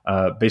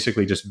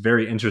basically just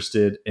very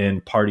interested in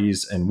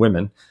parties and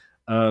women.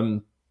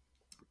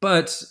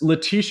 But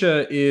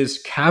Letitia is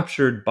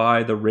captured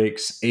by the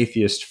rake's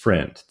atheist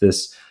friend,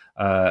 this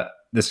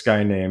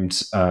guy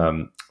named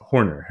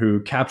Horner,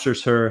 who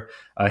captures her.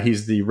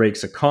 He's the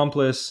rake's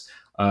accomplice.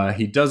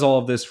 He does all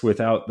of this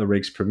without the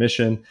rake's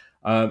permission.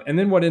 And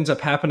then what ends up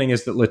happening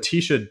is that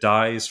Letitia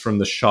dies from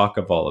the shock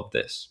of all of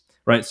this.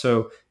 Right,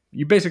 so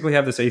you basically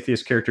have this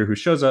atheist character who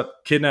shows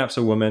up, kidnaps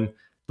a woman,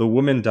 the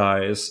woman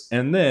dies,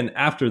 and then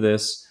after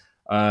this,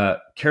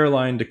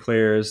 Caroline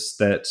declares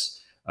that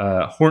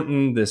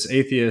Horton, this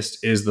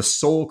atheist, is the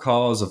sole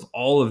cause of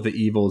all of the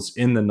evils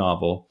in the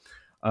novel,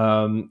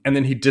 and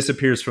then he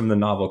disappears from the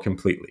novel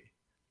completely.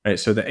 Right,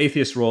 so the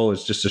atheist role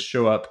is just to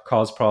show up,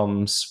 cause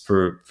problems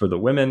for the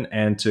women,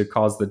 and to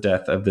cause the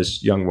death of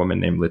this young woman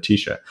named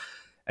Letitia.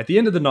 At the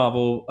end of the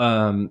novel,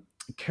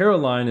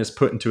 Caroline is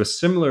put into a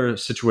similar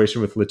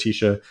situation with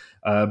Letitia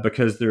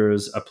because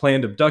there's a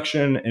planned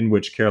abduction in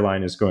which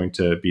Caroline is going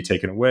to be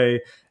taken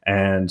away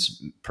and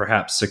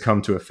perhaps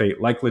succumb to a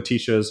fate like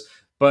Letitia's.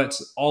 But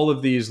all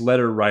of these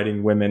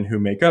letter-writing women who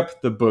make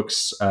up the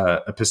book's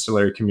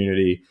epistolary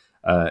community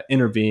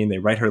intervene. They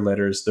write her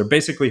letters. They're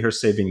basically her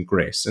saving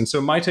grace. And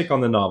so my take on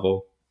the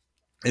novel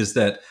is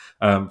that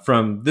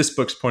from this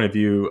book's point of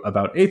view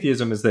about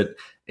atheism is that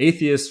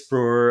atheists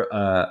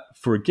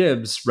for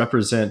Gibbs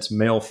represent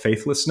male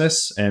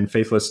faithlessness and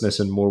faithlessness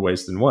in more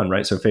ways than one,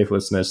 right? So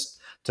faithlessness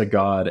to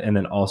God and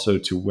then also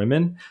to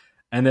women.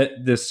 And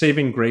that the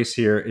saving grace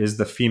here is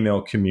the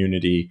female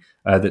community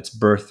that's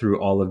birthed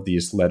through all of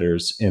these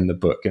letters in the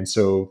book. And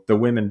so the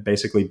women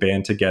basically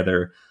band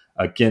together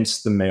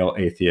against the male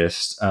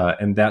atheist.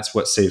 And that's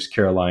what saves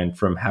Caroline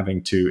from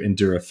having to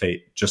endure a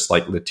fate just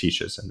like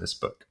Letitia's in this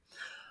book.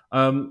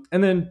 And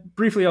then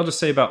briefly, I'll just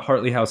say about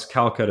Hartley House,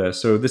 Calcutta.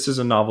 So this is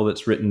a novel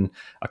that's written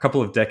a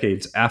couple of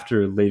decades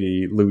after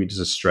Lady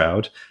Louisa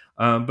Stroud.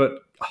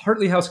 But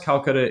Hartley House,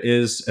 Calcutta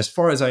is, as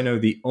far as I know,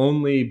 the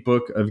only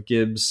book of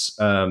Gibbs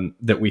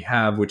that we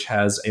have which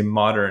has a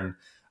modern,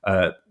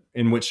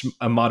 in which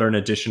a modern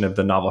edition of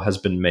the novel has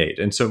been made.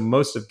 And so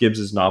most of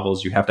Gibbs's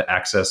novels you have to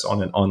access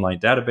on an online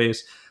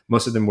database.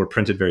 Most of them were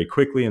printed very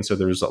quickly, and so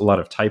there's a lot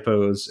of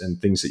typos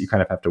and things that you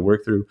kind of have to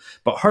work through.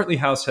 But Hartley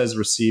House has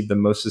received the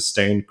most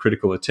sustained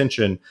critical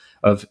attention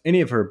of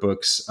any of her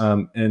books.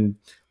 And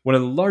one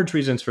of the large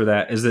reasons for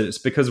that is that it's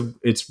because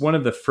it's one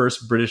of the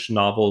first British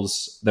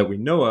novels that we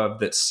know of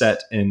that's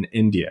set in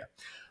India.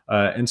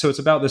 And so it's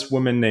about this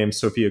woman named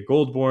Sophia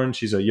Goldborn.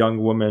 She's a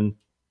young woman,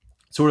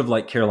 sort of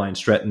like Caroline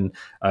Stretton,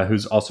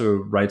 who's also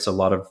writes a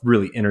lot of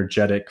really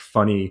energetic,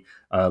 funny,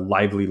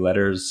 lively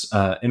letters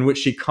in which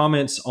she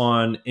comments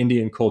on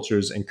Indian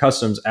cultures and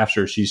customs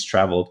after she's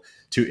traveled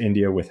to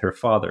India with her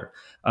father.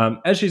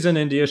 As she's in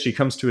India, she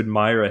comes to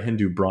admire a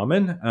Hindu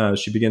Brahmin.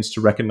 She begins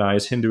to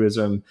recognize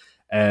Hinduism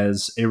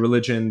as a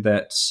religion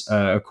that,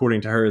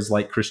 according to her, is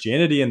like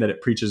Christianity and that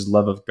it preaches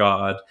love of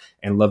God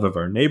and love of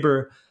our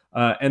neighbor.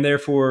 And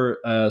therefore,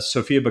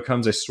 Sophia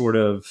becomes a sort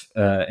of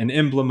an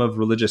emblem of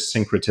religious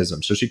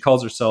syncretism. So she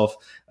calls herself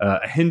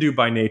a Hindu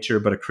by nature,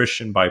 but a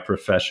Christian by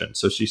profession.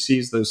 So she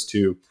sees those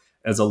two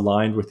as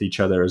aligned with each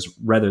other as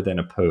rather than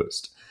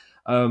opposed.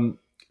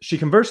 She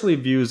conversely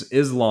views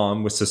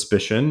Islam with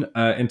suspicion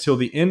until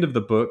the end of the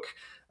book.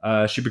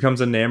 She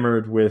becomes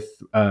enamored with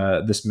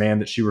this man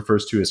that she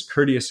refers to as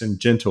courteous and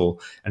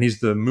gentle, and he's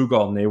the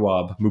Mughal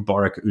Nawab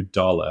Mubarak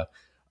Ud-Dawla.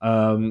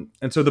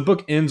 And so the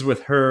book ends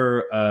with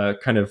her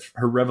kind of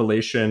her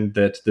revelation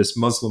that this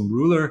Muslim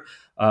ruler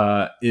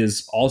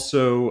is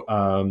also,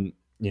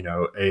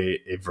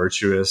 a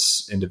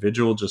virtuous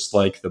individual, just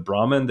like the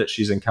Brahmin that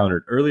she's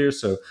encountered earlier.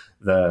 So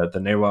the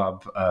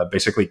Nawab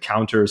basically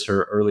counters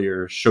her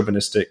earlier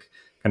chauvinistic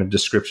kind of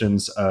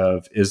descriptions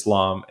of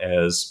Islam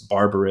as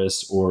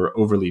barbarous or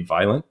overly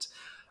violent.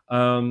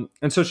 And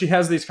so she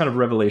has these kind of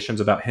revelations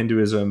about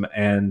Hinduism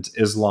and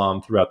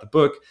Islam throughout the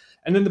book.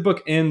 And then the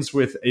book ends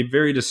with a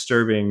very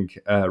disturbing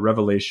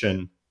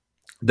revelation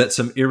that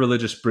some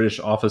irreligious British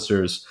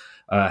officers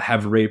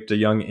have raped a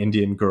young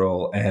Indian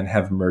girl and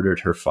have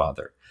murdered her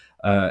father.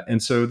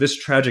 And so this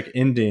tragic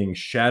ending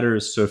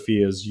shatters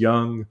Sophia's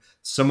young,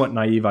 somewhat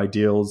naive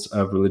ideals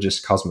of religious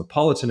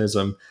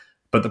cosmopolitanism.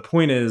 But the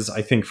point is,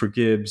 I think for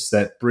Gibbs,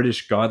 that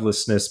British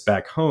godlessness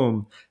back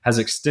home has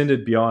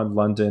extended beyond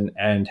London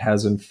and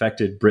has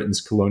infected Britain's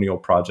colonial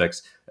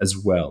projects as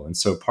well. And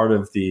so part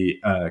of the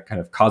kind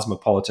of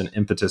cosmopolitan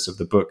impetus of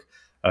the book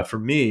for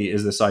me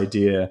is this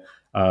idea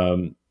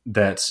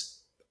that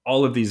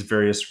all of these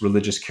various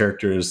religious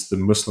characters, the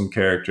Muslim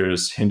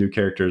characters, Hindu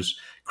characters,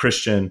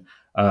 Christian,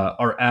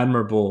 are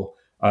admirable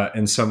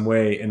in some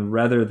way. And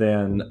rather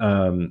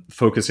than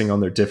focusing on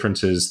their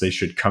differences, they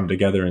should come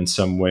together in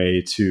some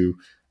way to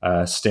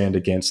stand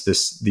against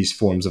these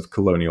forms of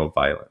colonial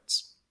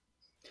violence.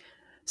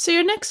 So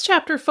your next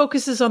chapter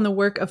focuses on the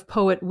work of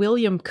poet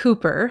William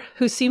Cowper,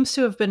 who seems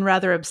to have been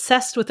rather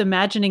obsessed with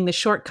imagining the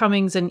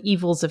shortcomings and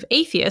evils of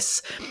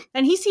atheists.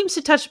 And he seems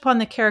to touch upon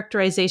the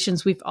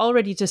characterizations we've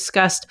already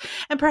discussed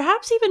and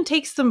perhaps even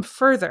takes them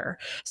further.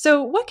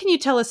 So what can you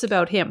tell us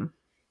about him?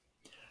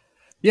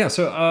 Yeah,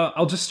 so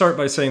I'll just start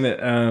by saying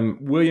that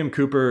William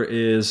Cowper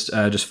is,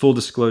 just full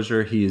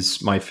disclosure,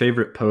 he's my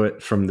favorite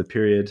poet from the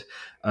period.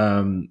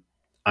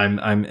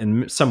 I'm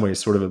in some ways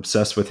sort of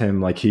obsessed with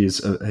him. Like he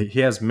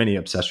has many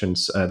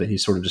obsessions that he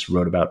sort of just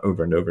wrote about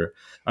over and over.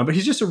 But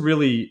he's just a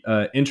really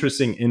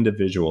interesting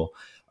individual.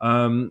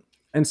 And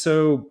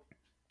so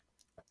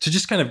to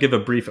just kind of give a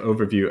brief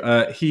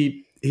overview,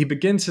 he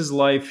begins his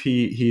life.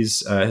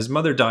 His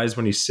mother dies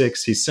when he's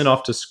 6. He's sent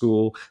off to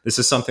school. This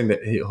is something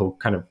that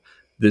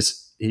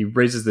he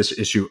raises this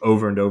issue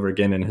over and over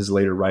again in his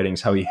later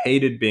writings, how he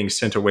hated being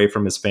sent away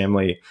from his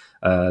family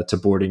to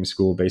boarding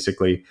school,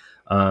 basically,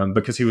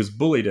 because he was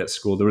bullied at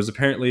school. There was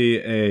apparently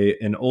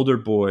an older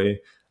boy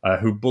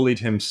who bullied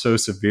him so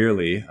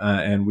severely,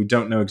 and we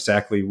don't know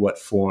exactly what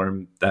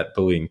form that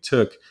bullying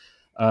took.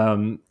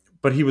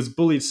 But he was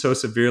bullied so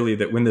severely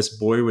that when this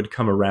boy would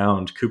come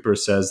around, Cowper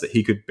says that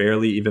he could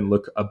barely even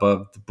look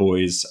above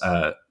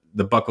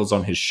the buckles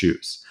on his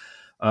shoes.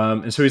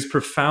 And so he's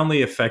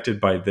profoundly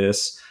affected by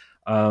this.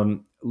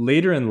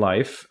 Later in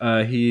life,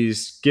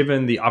 he's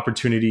given the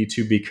opportunity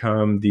to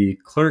become the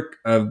clerk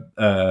of,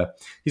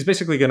 he's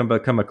basically going to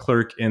become a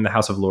clerk in the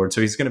House of Lords.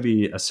 So he's going to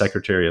be a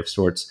secretary of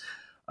sorts.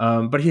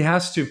 But he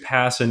has to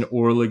pass an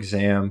oral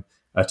exam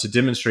to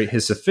demonstrate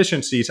his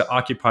sufficiency to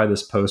occupy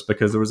this post,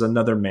 because there was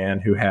another man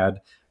who had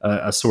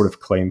a sort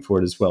of claim for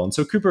it as well. And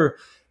so Cowper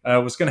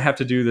was going to have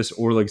to do this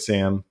oral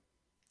exam.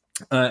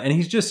 And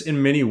he's just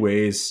in many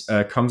ways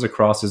comes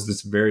across as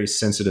this very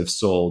sensitive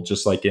soul,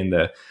 just like in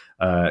the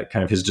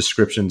kind of his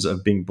descriptions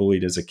of being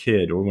bullied as a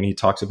kid, or when he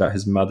talks about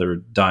his mother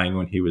dying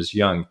when he was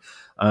young.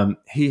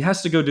 He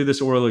has to go do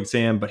this oral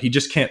exam, but he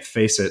just can't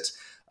face it.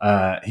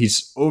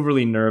 He's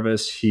overly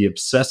nervous. He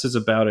obsesses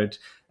about it.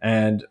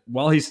 And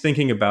while he's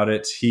thinking about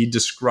it, he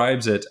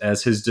describes it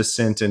as his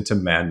descent into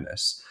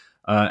madness.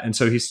 And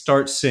so he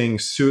starts seeing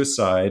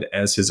suicide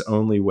as his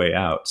only way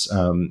out.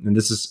 And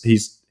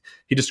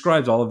he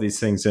describes all of these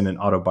things in an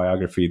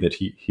autobiography that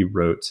he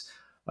wrote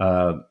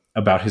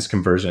about his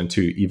conversion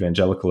to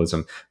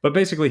evangelicalism. But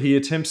basically, he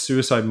attempts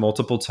suicide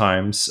multiple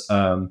times.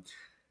 The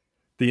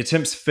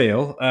attempts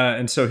fail,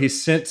 and so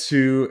he's sent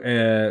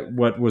to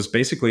what was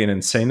basically an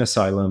insane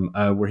asylum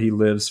where he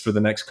lives for the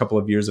next couple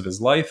of years of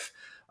his life.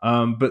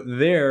 But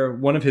there,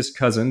 one of his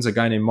cousins, a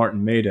guy named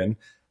Martin Maiden,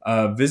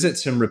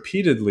 visits him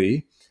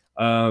repeatedly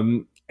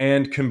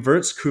and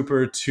converts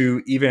Cowper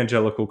to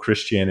evangelical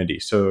Christianity.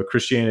 So a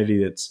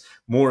Christianity that's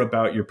more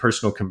about your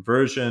personal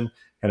conversion,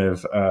 kind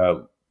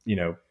of,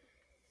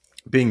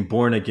 being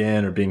born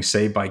again or being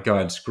saved by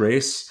God's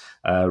grace,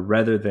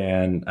 rather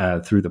than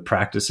through the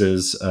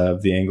practices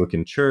of the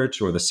Anglican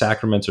Church or the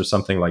sacraments or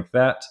something like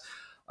that.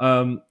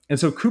 And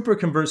so Cowper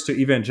converts to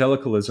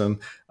evangelicalism,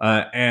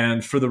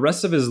 and for the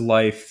rest of his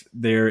life,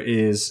 there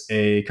is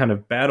a kind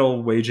of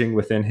battle waging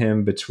within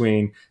him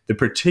between the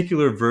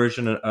particular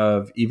version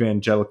of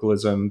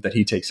evangelicalism that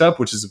he takes up,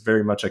 which is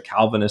very much a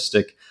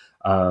Calvinistic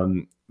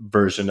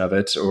version of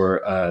it,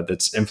 or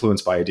that's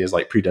influenced by ideas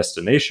like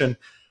predestination,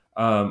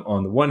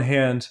 on the one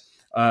hand,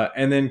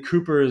 and then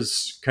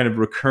Cowper's kind of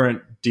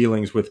recurrent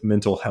dealings with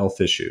mental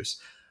health issues.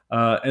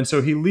 And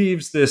so he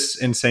leaves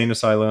this insane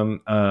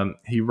asylum.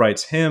 He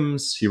writes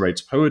hymns, he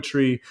writes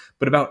poetry,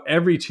 but about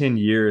every 10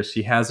 years,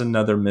 he has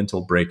another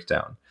mental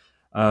breakdown.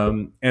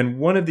 And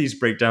one of these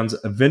breakdowns,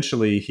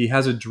 eventually, he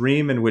has a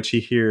dream in which he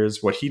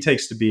hears what he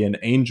takes to be an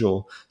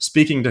angel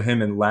speaking to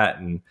him in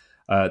Latin,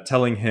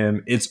 telling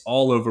him, "It's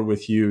all over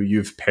with you,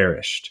 you've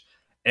perished."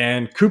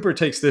 And Cowper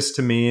takes this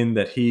to mean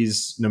that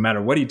no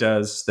matter what he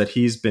does, that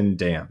he's been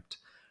damned.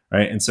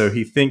 Right. And so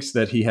he thinks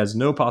that he has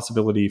no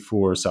possibility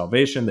for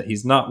salvation, that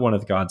he's not one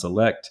of God's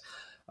elect.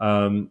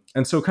 And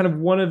so kind of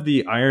one of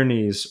the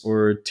ironies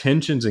or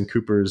tensions in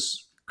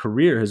Cowper's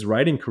career, his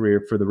writing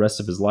career for the rest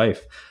of his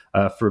life,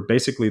 for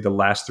basically the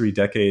last 3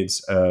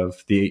 decades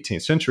of the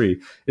 18th century,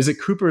 is that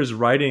Cowper is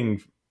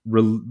writing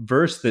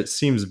verse that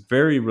seems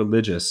very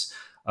religious,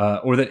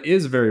 or that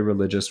is very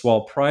religious,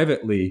 while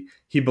privately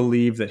he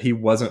believed that he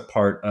wasn't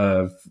part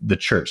of the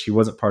church. He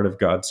wasn't part of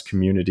God's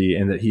community,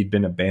 and that he'd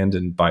been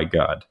abandoned by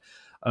God.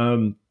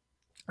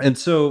 And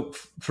so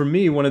for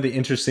me, one of the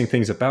interesting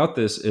things about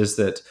this is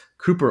that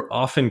Cooper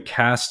often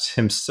casts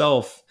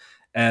himself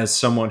as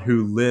someone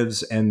who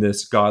lives in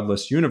this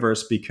godless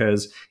universe,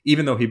 because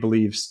even though he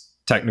believes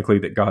technically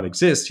that God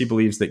exists, he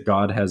believes that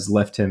God has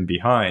left him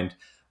behind.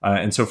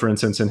 And so, for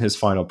instance, in his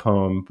final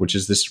poem, which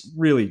is this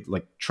really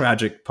like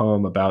tragic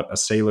poem about a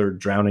sailor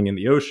drowning in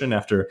the ocean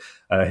after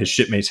his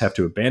shipmates have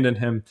to abandon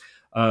him,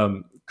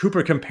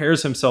 Cooper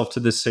compares himself to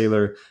this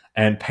sailor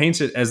and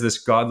paints it as this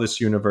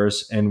godless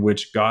universe in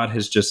which God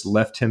has just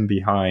left him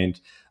behind,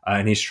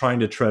 and he's trying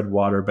to tread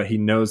water, but he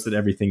knows that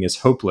everything is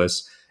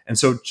hopeless. And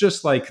so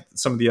just like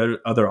some of the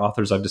other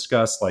authors I've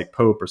discussed, like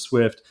Pope or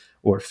Swift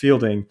or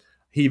Fielding,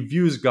 he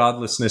views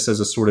godlessness as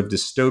a sort of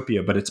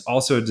dystopia, but it's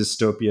also a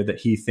dystopia that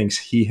he thinks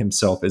he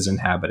himself is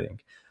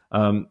inhabiting.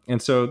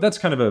 And so that's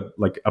kind of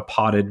a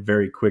potted,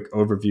 very quick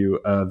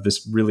overview of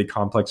this really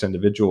complex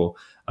individual.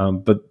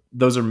 But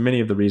those are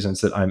many of the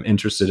reasons that I'm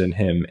interested in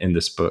him in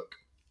this book.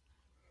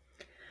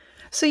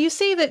 So you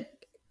say that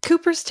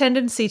Cooper's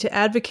tendency to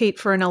advocate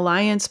for an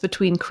alliance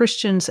between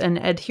Christians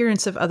and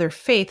adherents of other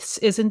faiths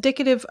is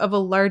indicative of a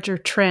larger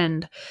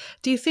trend.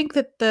 Do you think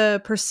that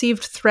the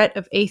perceived threat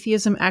of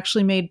atheism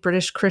actually made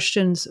British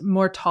Christians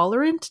more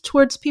tolerant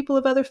towards people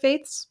of other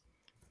faiths?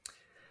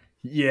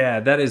 Yeah,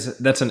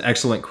 that's an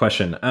excellent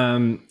question.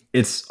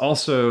 It's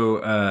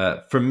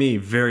also, for me,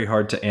 very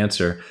hard to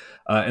answer.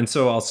 And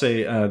so I'll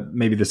say,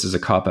 maybe this is a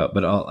cop-out,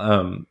 but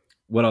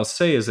what I'll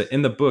say is that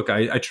in the book,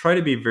 I try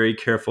to be very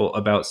careful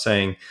about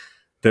saying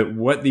that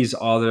what these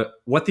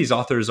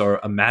authors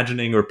are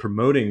imagining or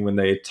promoting when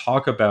they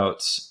talk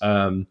about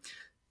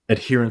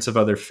adherents of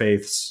other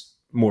faiths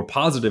more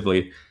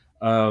positively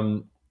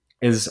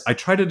is I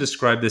try to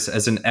describe this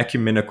as an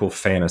ecumenical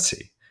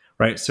fantasy,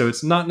 right? So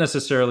it's not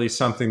necessarily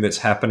something that's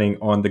happening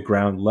on the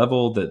ground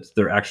level that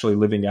they're actually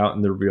living out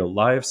in their real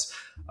lives.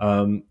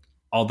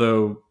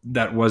 Although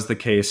that was the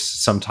case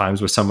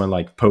sometimes with someone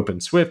like Pope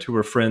and Swift, who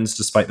were friends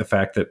despite the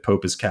fact that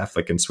Pope is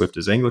Catholic and Swift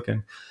is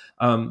Anglican.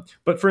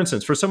 But for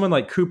instance, for someone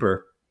like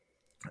Cooper,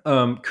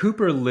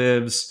 Cooper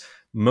lives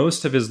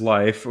most of his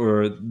life,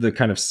 or the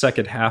kind of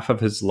second half of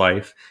his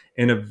life,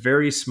 in a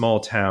very small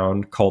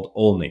town called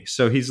Olney.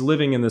 So he's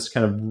living in this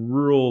kind of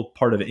rural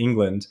part of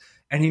England,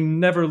 and he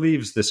never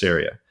leaves this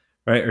area,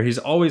 right? Or he's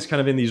always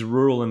kind of in these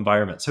rural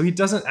environments. So he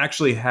doesn't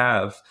actually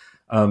have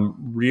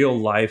real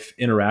life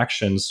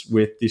interactions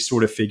with these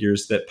sort of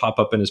figures that pop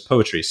up in his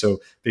poetry. So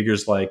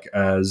figures like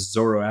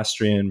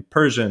Zoroastrian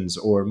Persians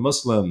or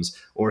Muslims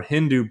or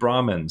Hindu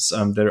Brahmins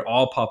that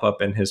all pop up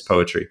in his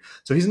poetry.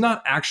 So he's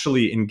not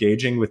actually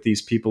engaging with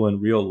these people in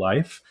real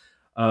life,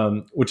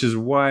 which is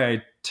why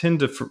I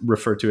tend to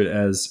refer to it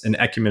as an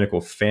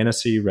ecumenical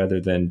fantasy rather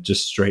than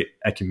just straight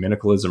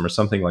ecumenicalism or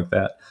something like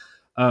that.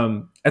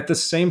 At the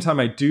same time,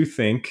 I do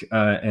think,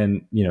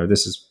 and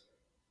this is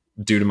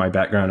due to my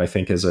background, I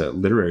think, as a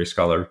literary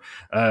scholar,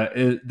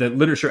 that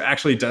literature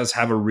actually does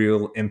have a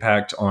real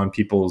impact on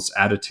people's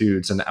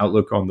attitudes and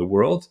outlook on the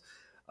world.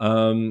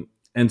 And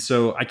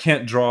so I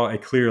can't draw a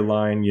clear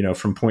line,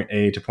 from point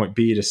A to point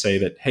B to say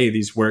that, hey,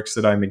 these works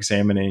that I'm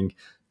examining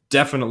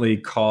definitely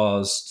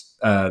caused,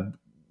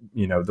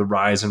 the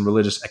rise in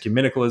religious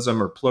ecumenicalism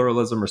or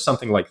pluralism or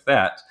something like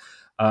that.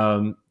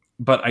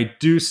 But I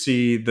do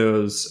see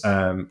those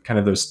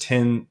those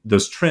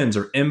trends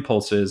or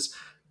impulses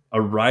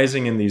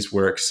arising in these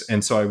works.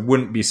 And so I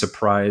wouldn't be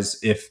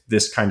surprised if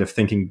this kind of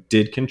thinking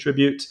did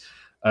contribute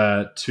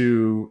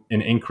to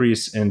an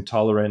increase in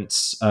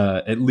tolerance,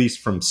 at least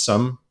from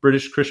some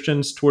British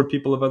Christians toward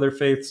people of other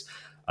faiths.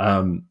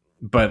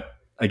 But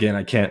again,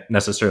 I can't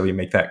necessarily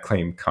make that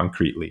claim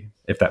concretely,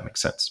 if that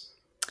makes sense.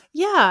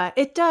 Yeah,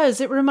 it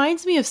does. It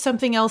reminds me of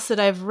something else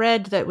that I've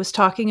read that was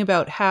talking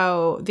about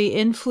how the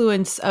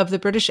influence of the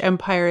British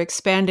Empire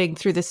expanding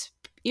through this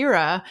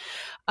era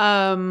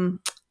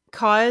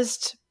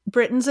caused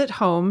Britons at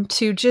home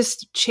to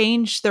just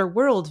change their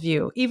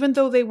worldview, even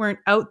though they weren't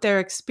out there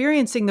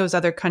experiencing those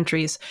other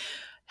countries.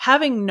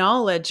 Having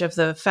knowledge of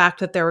the fact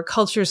that there were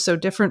cultures so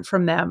different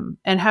from them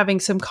and having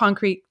some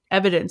concrete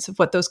evidence of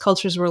what those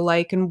cultures were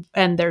like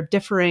and their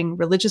differing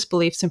religious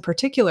beliefs in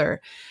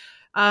particular,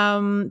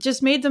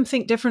 just made them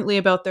think differently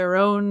about their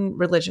own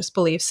religious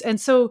beliefs. And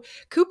so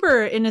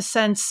Cooper, in a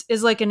sense,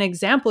 is like an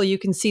example. You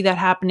can see that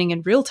happening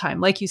in real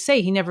time. Like you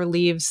say, he never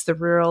leaves the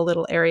rural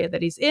little area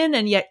that he's in,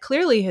 and yet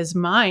clearly his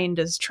mind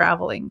is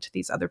traveling to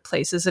these other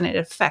places, and it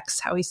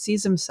affects how he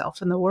sees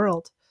himself in the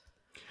world.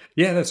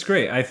 Yeah, that's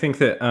great. I think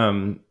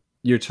that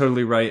you're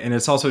totally right. And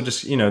it's also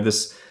just,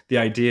 the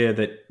idea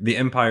that the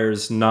empire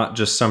is not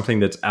just something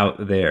that's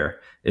out there.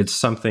 It's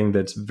something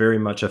that's very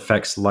much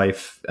affects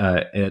life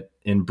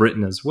in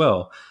Britain as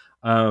well.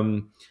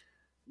 I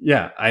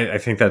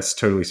think that's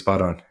totally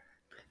spot on.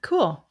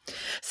 Cool.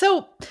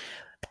 So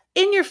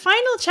In your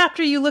final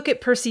chapter, you look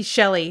at Percy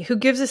Shelley, who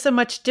gives us a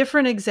much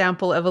different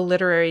example of a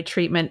literary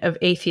treatment of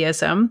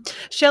atheism.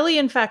 Shelley,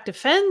 in fact,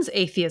 defends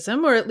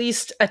atheism, or at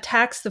least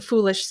attacks the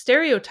foolish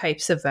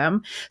stereotypes of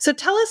them. So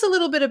tell us a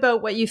little bit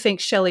about what you think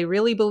Shelley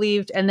really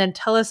believed, and then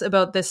tell us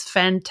about this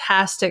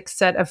fantastic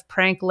set of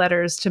prank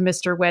letters to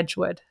Mr.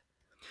 Wedgwood.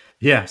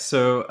 Yeah,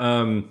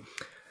 so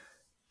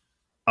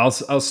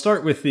I'll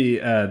start with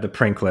the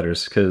prank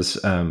letters because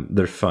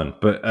they're fun.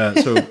 But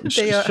so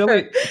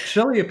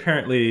Shelley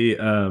apparently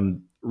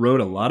wrote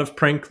a lot of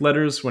prank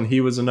letters when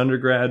he was an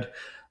undergrad.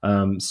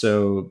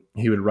 So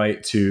he would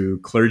write to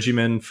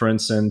clergymen, for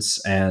instance,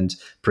 and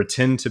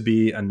pretend to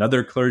be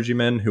another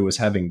clergyman who was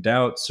having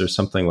doubts or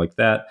something like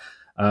that.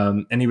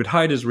 And he would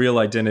hide his real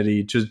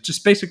identity to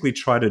just basically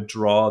try to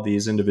draw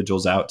these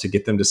individuals out to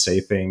get them to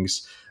say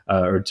things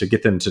or to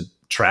get them to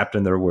trapped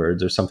in their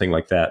words or something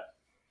like that.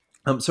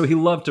 So he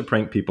loved to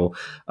prank people.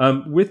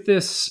 With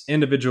this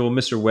individual,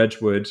 Mr.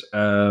 Wedgwood,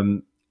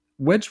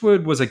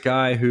 Wedgwood was a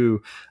guy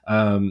who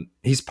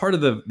he's part of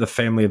the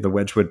family of the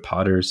Wedgwood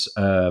Potters.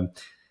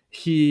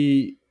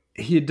 He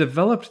had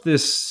developed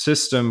this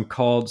system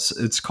called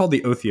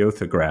the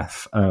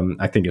Otheothograph,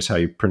 I think is how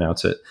you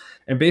pronounce it.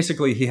 And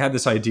basically, he had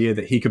this idea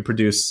that he could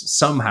produce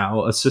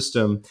somehow a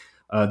system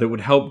that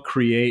would help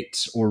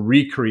create or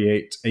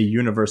recreate a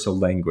universal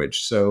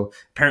language. So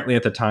apparently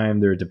at the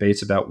time, there were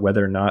debates about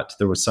whether or not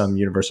there was some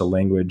universal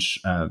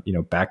language,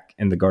 back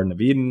in the Garden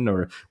of Eden,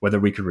 or whether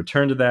we could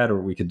return to that,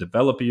 or we could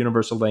develop a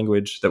universal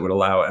language that would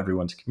allow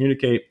everyone to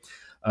communicate.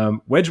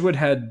 Wedgwood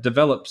had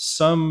developed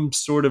some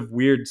sort of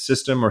weird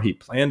system, or he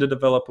planned to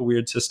develop a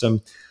weird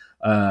system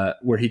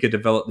where he could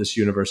develop this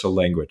universal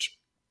language.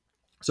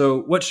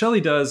 So what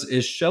Shelley does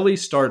is Shelley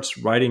starts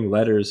writing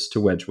letters to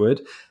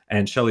Wedgwood,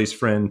 and Shelley's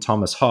friend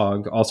Thomas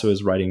Hogg also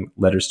is writing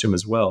letters to him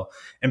as well.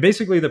 And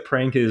basically the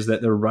prank is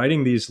that they're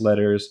writing these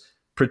letters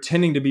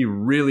pretending to be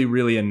really,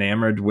 really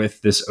enamored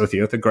with this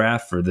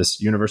Otheothograph or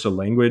this universal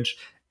language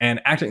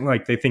and acting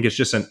like they think it's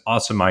just an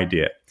awesome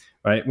idea,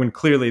 right? When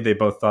clearly they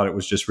both thought it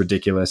was just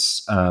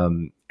ridiculous,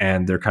 and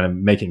they're kind of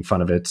making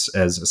fun of it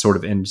as a sort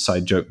of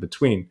inside joke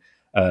between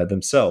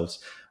themselves.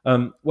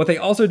 What they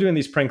also do in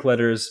these prank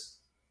letters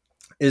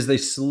is they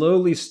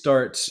slowly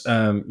start,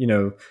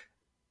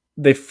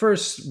 they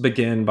first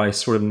begin by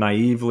sort of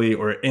naively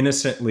or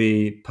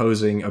innocently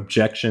posing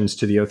objections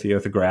to the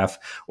Otheothograph,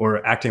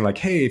 or acting like,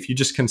 hey, if you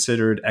just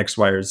considered X,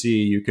 Y, or Z,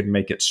 you could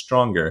make it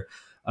stronger.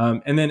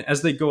 And then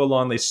as they go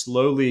along, they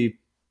slowly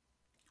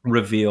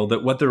reveal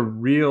that what their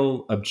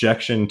real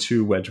objection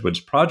to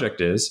Wedgwood's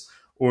project is,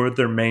 or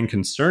their main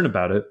concern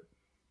about it,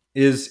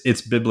 is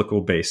its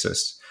biblical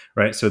basis.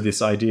 Right. So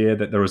this idea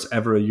that there was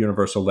ever a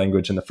universal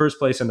language in the first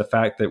place, and the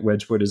fact that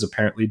Wedgwood is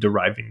apparently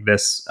deriving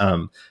this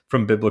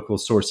from biblical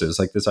sources,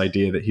 like this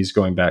idea that he's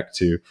going back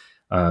to,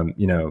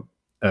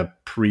 a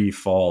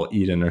pre-fall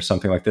Eden or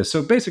something like this.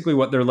 So basically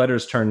what their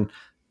letters turn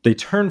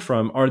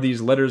from are these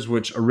letters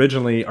which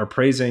originally are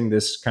praising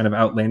this kind of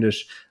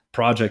outlandish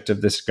project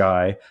of this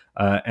guy.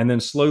 And then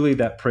slowly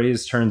that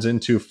praise turns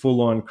into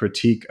full-on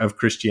critique of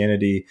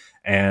Christianity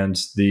and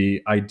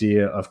the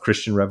idea of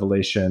Christian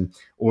revelation,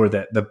 or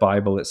that the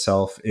Bible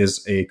itself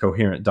is a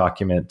coherent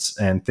document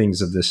and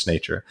things of this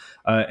nature.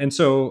 And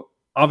so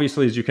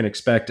obviously, as you can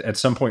expect, at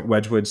some point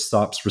Wedgwood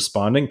stops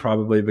responding,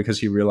 probably because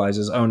he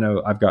realizes, oh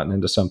no, I've gotten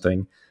into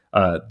something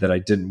that I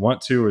didn't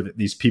want to, or that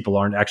these people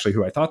aren't actually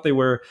who I thought they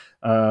were.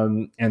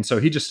 And so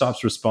he just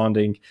stops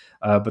responding.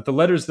 But the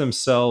letters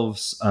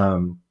themselves,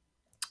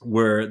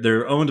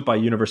 they're owned by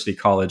University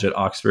College at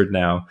Oxford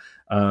now.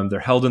 They're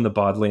held in the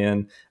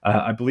Bodleian.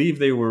 I believe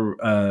they were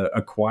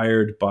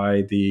acquired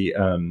by the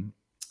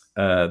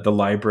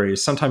library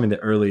sometime in the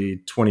early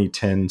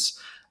 2010s.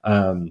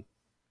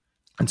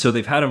 And so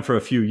they've had them for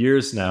a few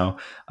years now.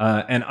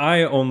 And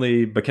I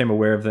only became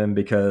aware of them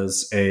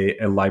because a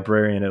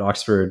librarian at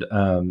Oxford,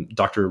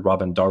 Dr.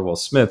 Robin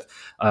Darwell-Smith,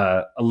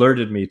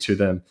 alerted me to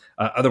them.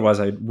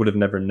 Otherwise, I would have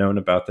never known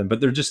about them. But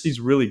they're just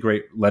these really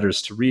great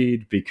letters to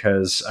read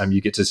because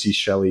you get to see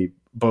Shelley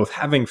both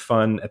having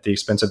fun at the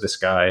expense of this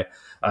guy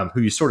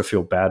who you sort of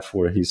feel bad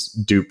for. He's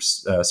duped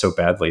so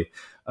badly.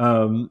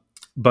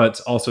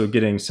 But also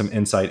getting some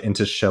insight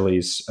into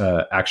Shelley's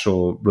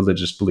actual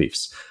religious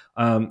beliefs.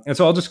 And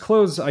so I'll just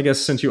close, I guess,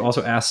 since you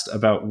also asked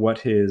about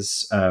what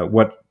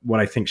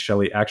I think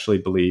Shelley actually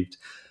believed.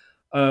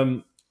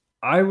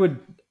 I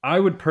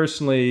would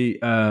personally,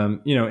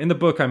 in the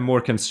book, I'm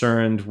more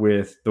concerned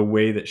with the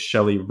way that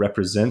Shelley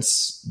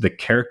represents the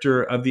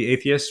character of the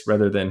atheist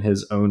rather than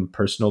his own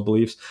personal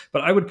beliefs.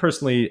 But I would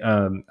personally,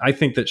 I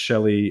think that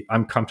Shelley,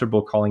 I'm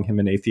comfortable calling him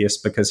an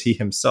atheist because he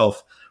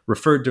himself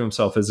referred to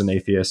himself as an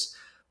atheist.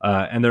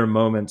 And there are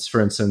moments,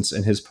 for instance,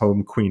 in his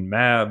poem Queen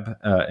Mab,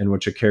 in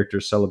which a character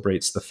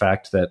celebrates the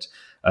fact that,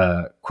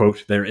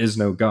 quote, there is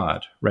no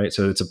God, right?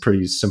 So it's a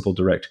pretty simple,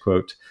 direct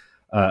quote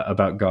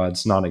about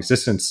God's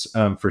non-existence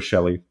for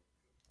Shelley.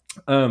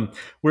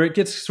 Where it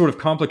gets sort of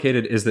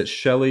complicated is that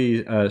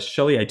Shelley,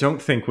 I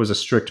don't think, was a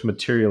strict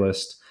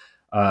materialist.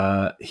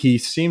 He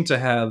seemed to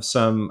have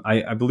some,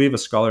 I believe a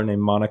scholar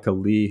named Monica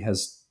Lee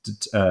has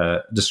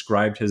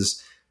described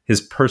his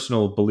his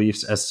personal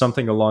beliefs as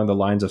something along the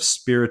lines of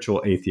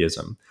spiritual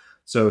atheism.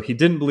 So he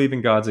didn't believe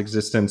in God's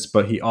existence,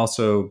 but he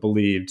also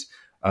believed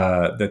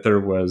that there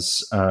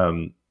was,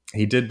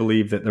 he did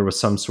believe that there was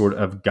some sort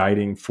of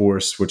guiding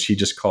force, which he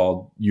just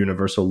called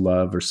universal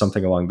love or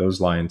something along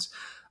those lines,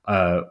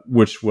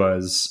 which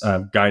was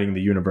guiding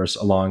the universe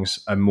along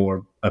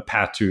a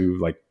path to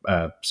like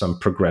some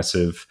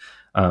progressive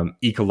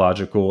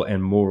ecological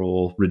and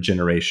moral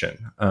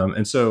regeneration.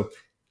 And so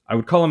I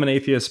would call him an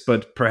atheist,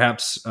 but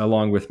perhaps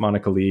along with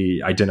Monica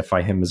Lee,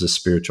 identify him as a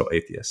spiritual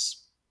atheist.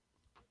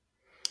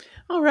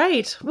 All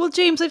right. Well,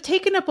 James, I've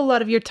taken up a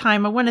lot of your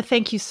time. I want to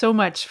thank you so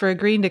much for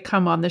agreeing to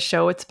come on the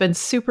show. It's been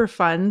super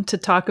fun to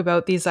talk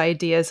about these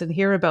ideas and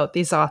hear about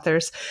these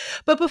authors.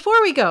 But before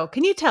we go,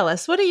 can you tell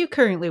us, what are you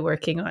currently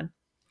working on?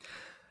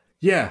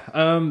 Yeah,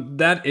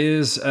 that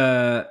is,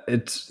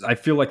 I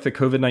feel like the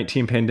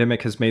COVID-19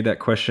 pandemic has made that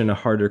question a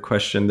harder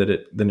question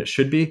than it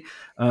should be,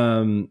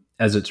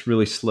 as it's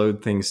really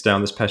slowed things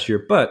down this past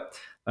year. But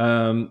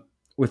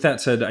with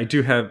that said,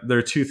 there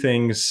are two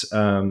things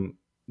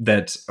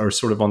that are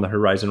sort of on the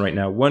horizon right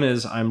now. One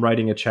is I'm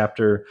writing a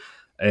chapter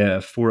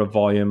for a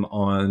volume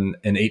on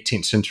an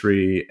 18th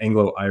century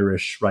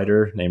Anglo-Irish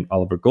writer named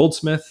Oliver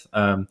Goldsmith.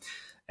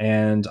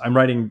 And I'm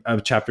writing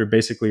a chapter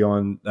basically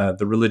on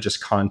the religious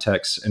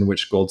context in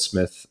which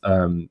Goldsmith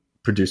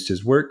produced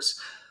his works.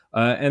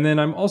 And then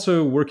I'm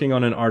also working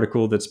on an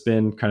article that's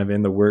been kind of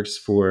in the works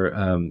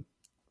for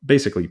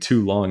basically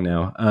too long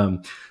now.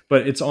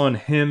 But it's on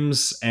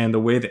hymns and the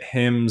way that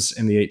hymns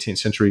in the 18th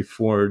century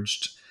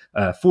forged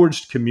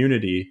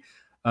community.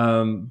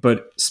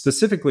 But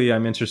specifically,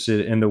 I'm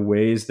interested in the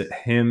ways that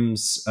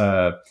hymns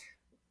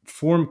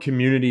form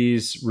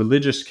communities,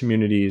 religious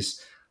communities,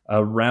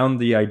 around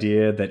the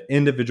idea that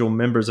individual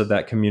members of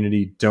that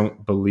community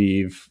don't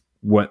believe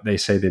what they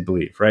say they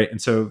believe, right?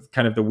 And so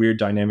kind of the weird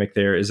dynamic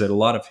there is that a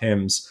lot of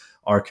hymns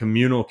are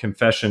communal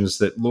confessions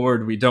that,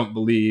 Lord, we don't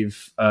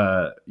believe,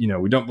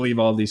 we don't believe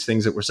all these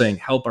things that we're saying,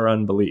 help our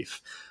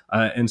unbelief.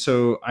 And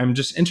so I'm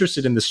just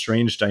interested in the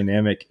strange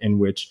dynamic in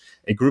which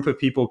a group of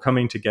people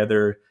coming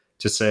together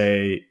to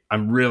say,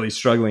 I'm really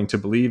struggling to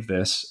believe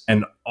this,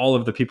 and all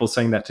of the people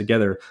saying that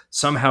together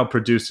somehow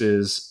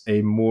produces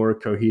a more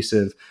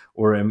cohesive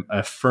or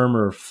a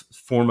firmer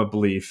form of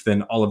belief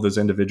than all of those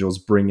individuals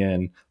bring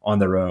in on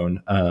their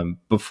own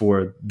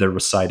before they're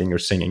reciting or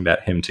singing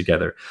that hymn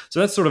together. So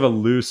that's sort of a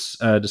loose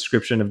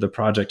description of the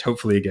project.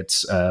 Hopefully it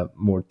gets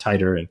more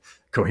tighter and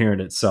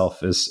coherent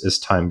itself as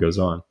time goes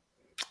on.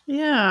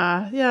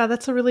 Yeah,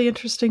 that's a really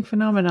interesting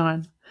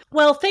phenomenon.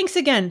 Well, thanks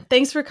again.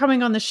 Thanks for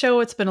coming on the show.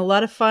 It's been a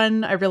lot of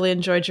fun. I really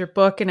enjoyed your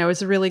book, and I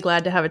was really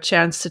glad to have a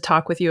chance to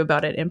talk with you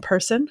about it in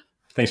person.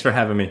 Thanks for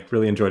having me.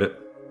 Really enjoyed it.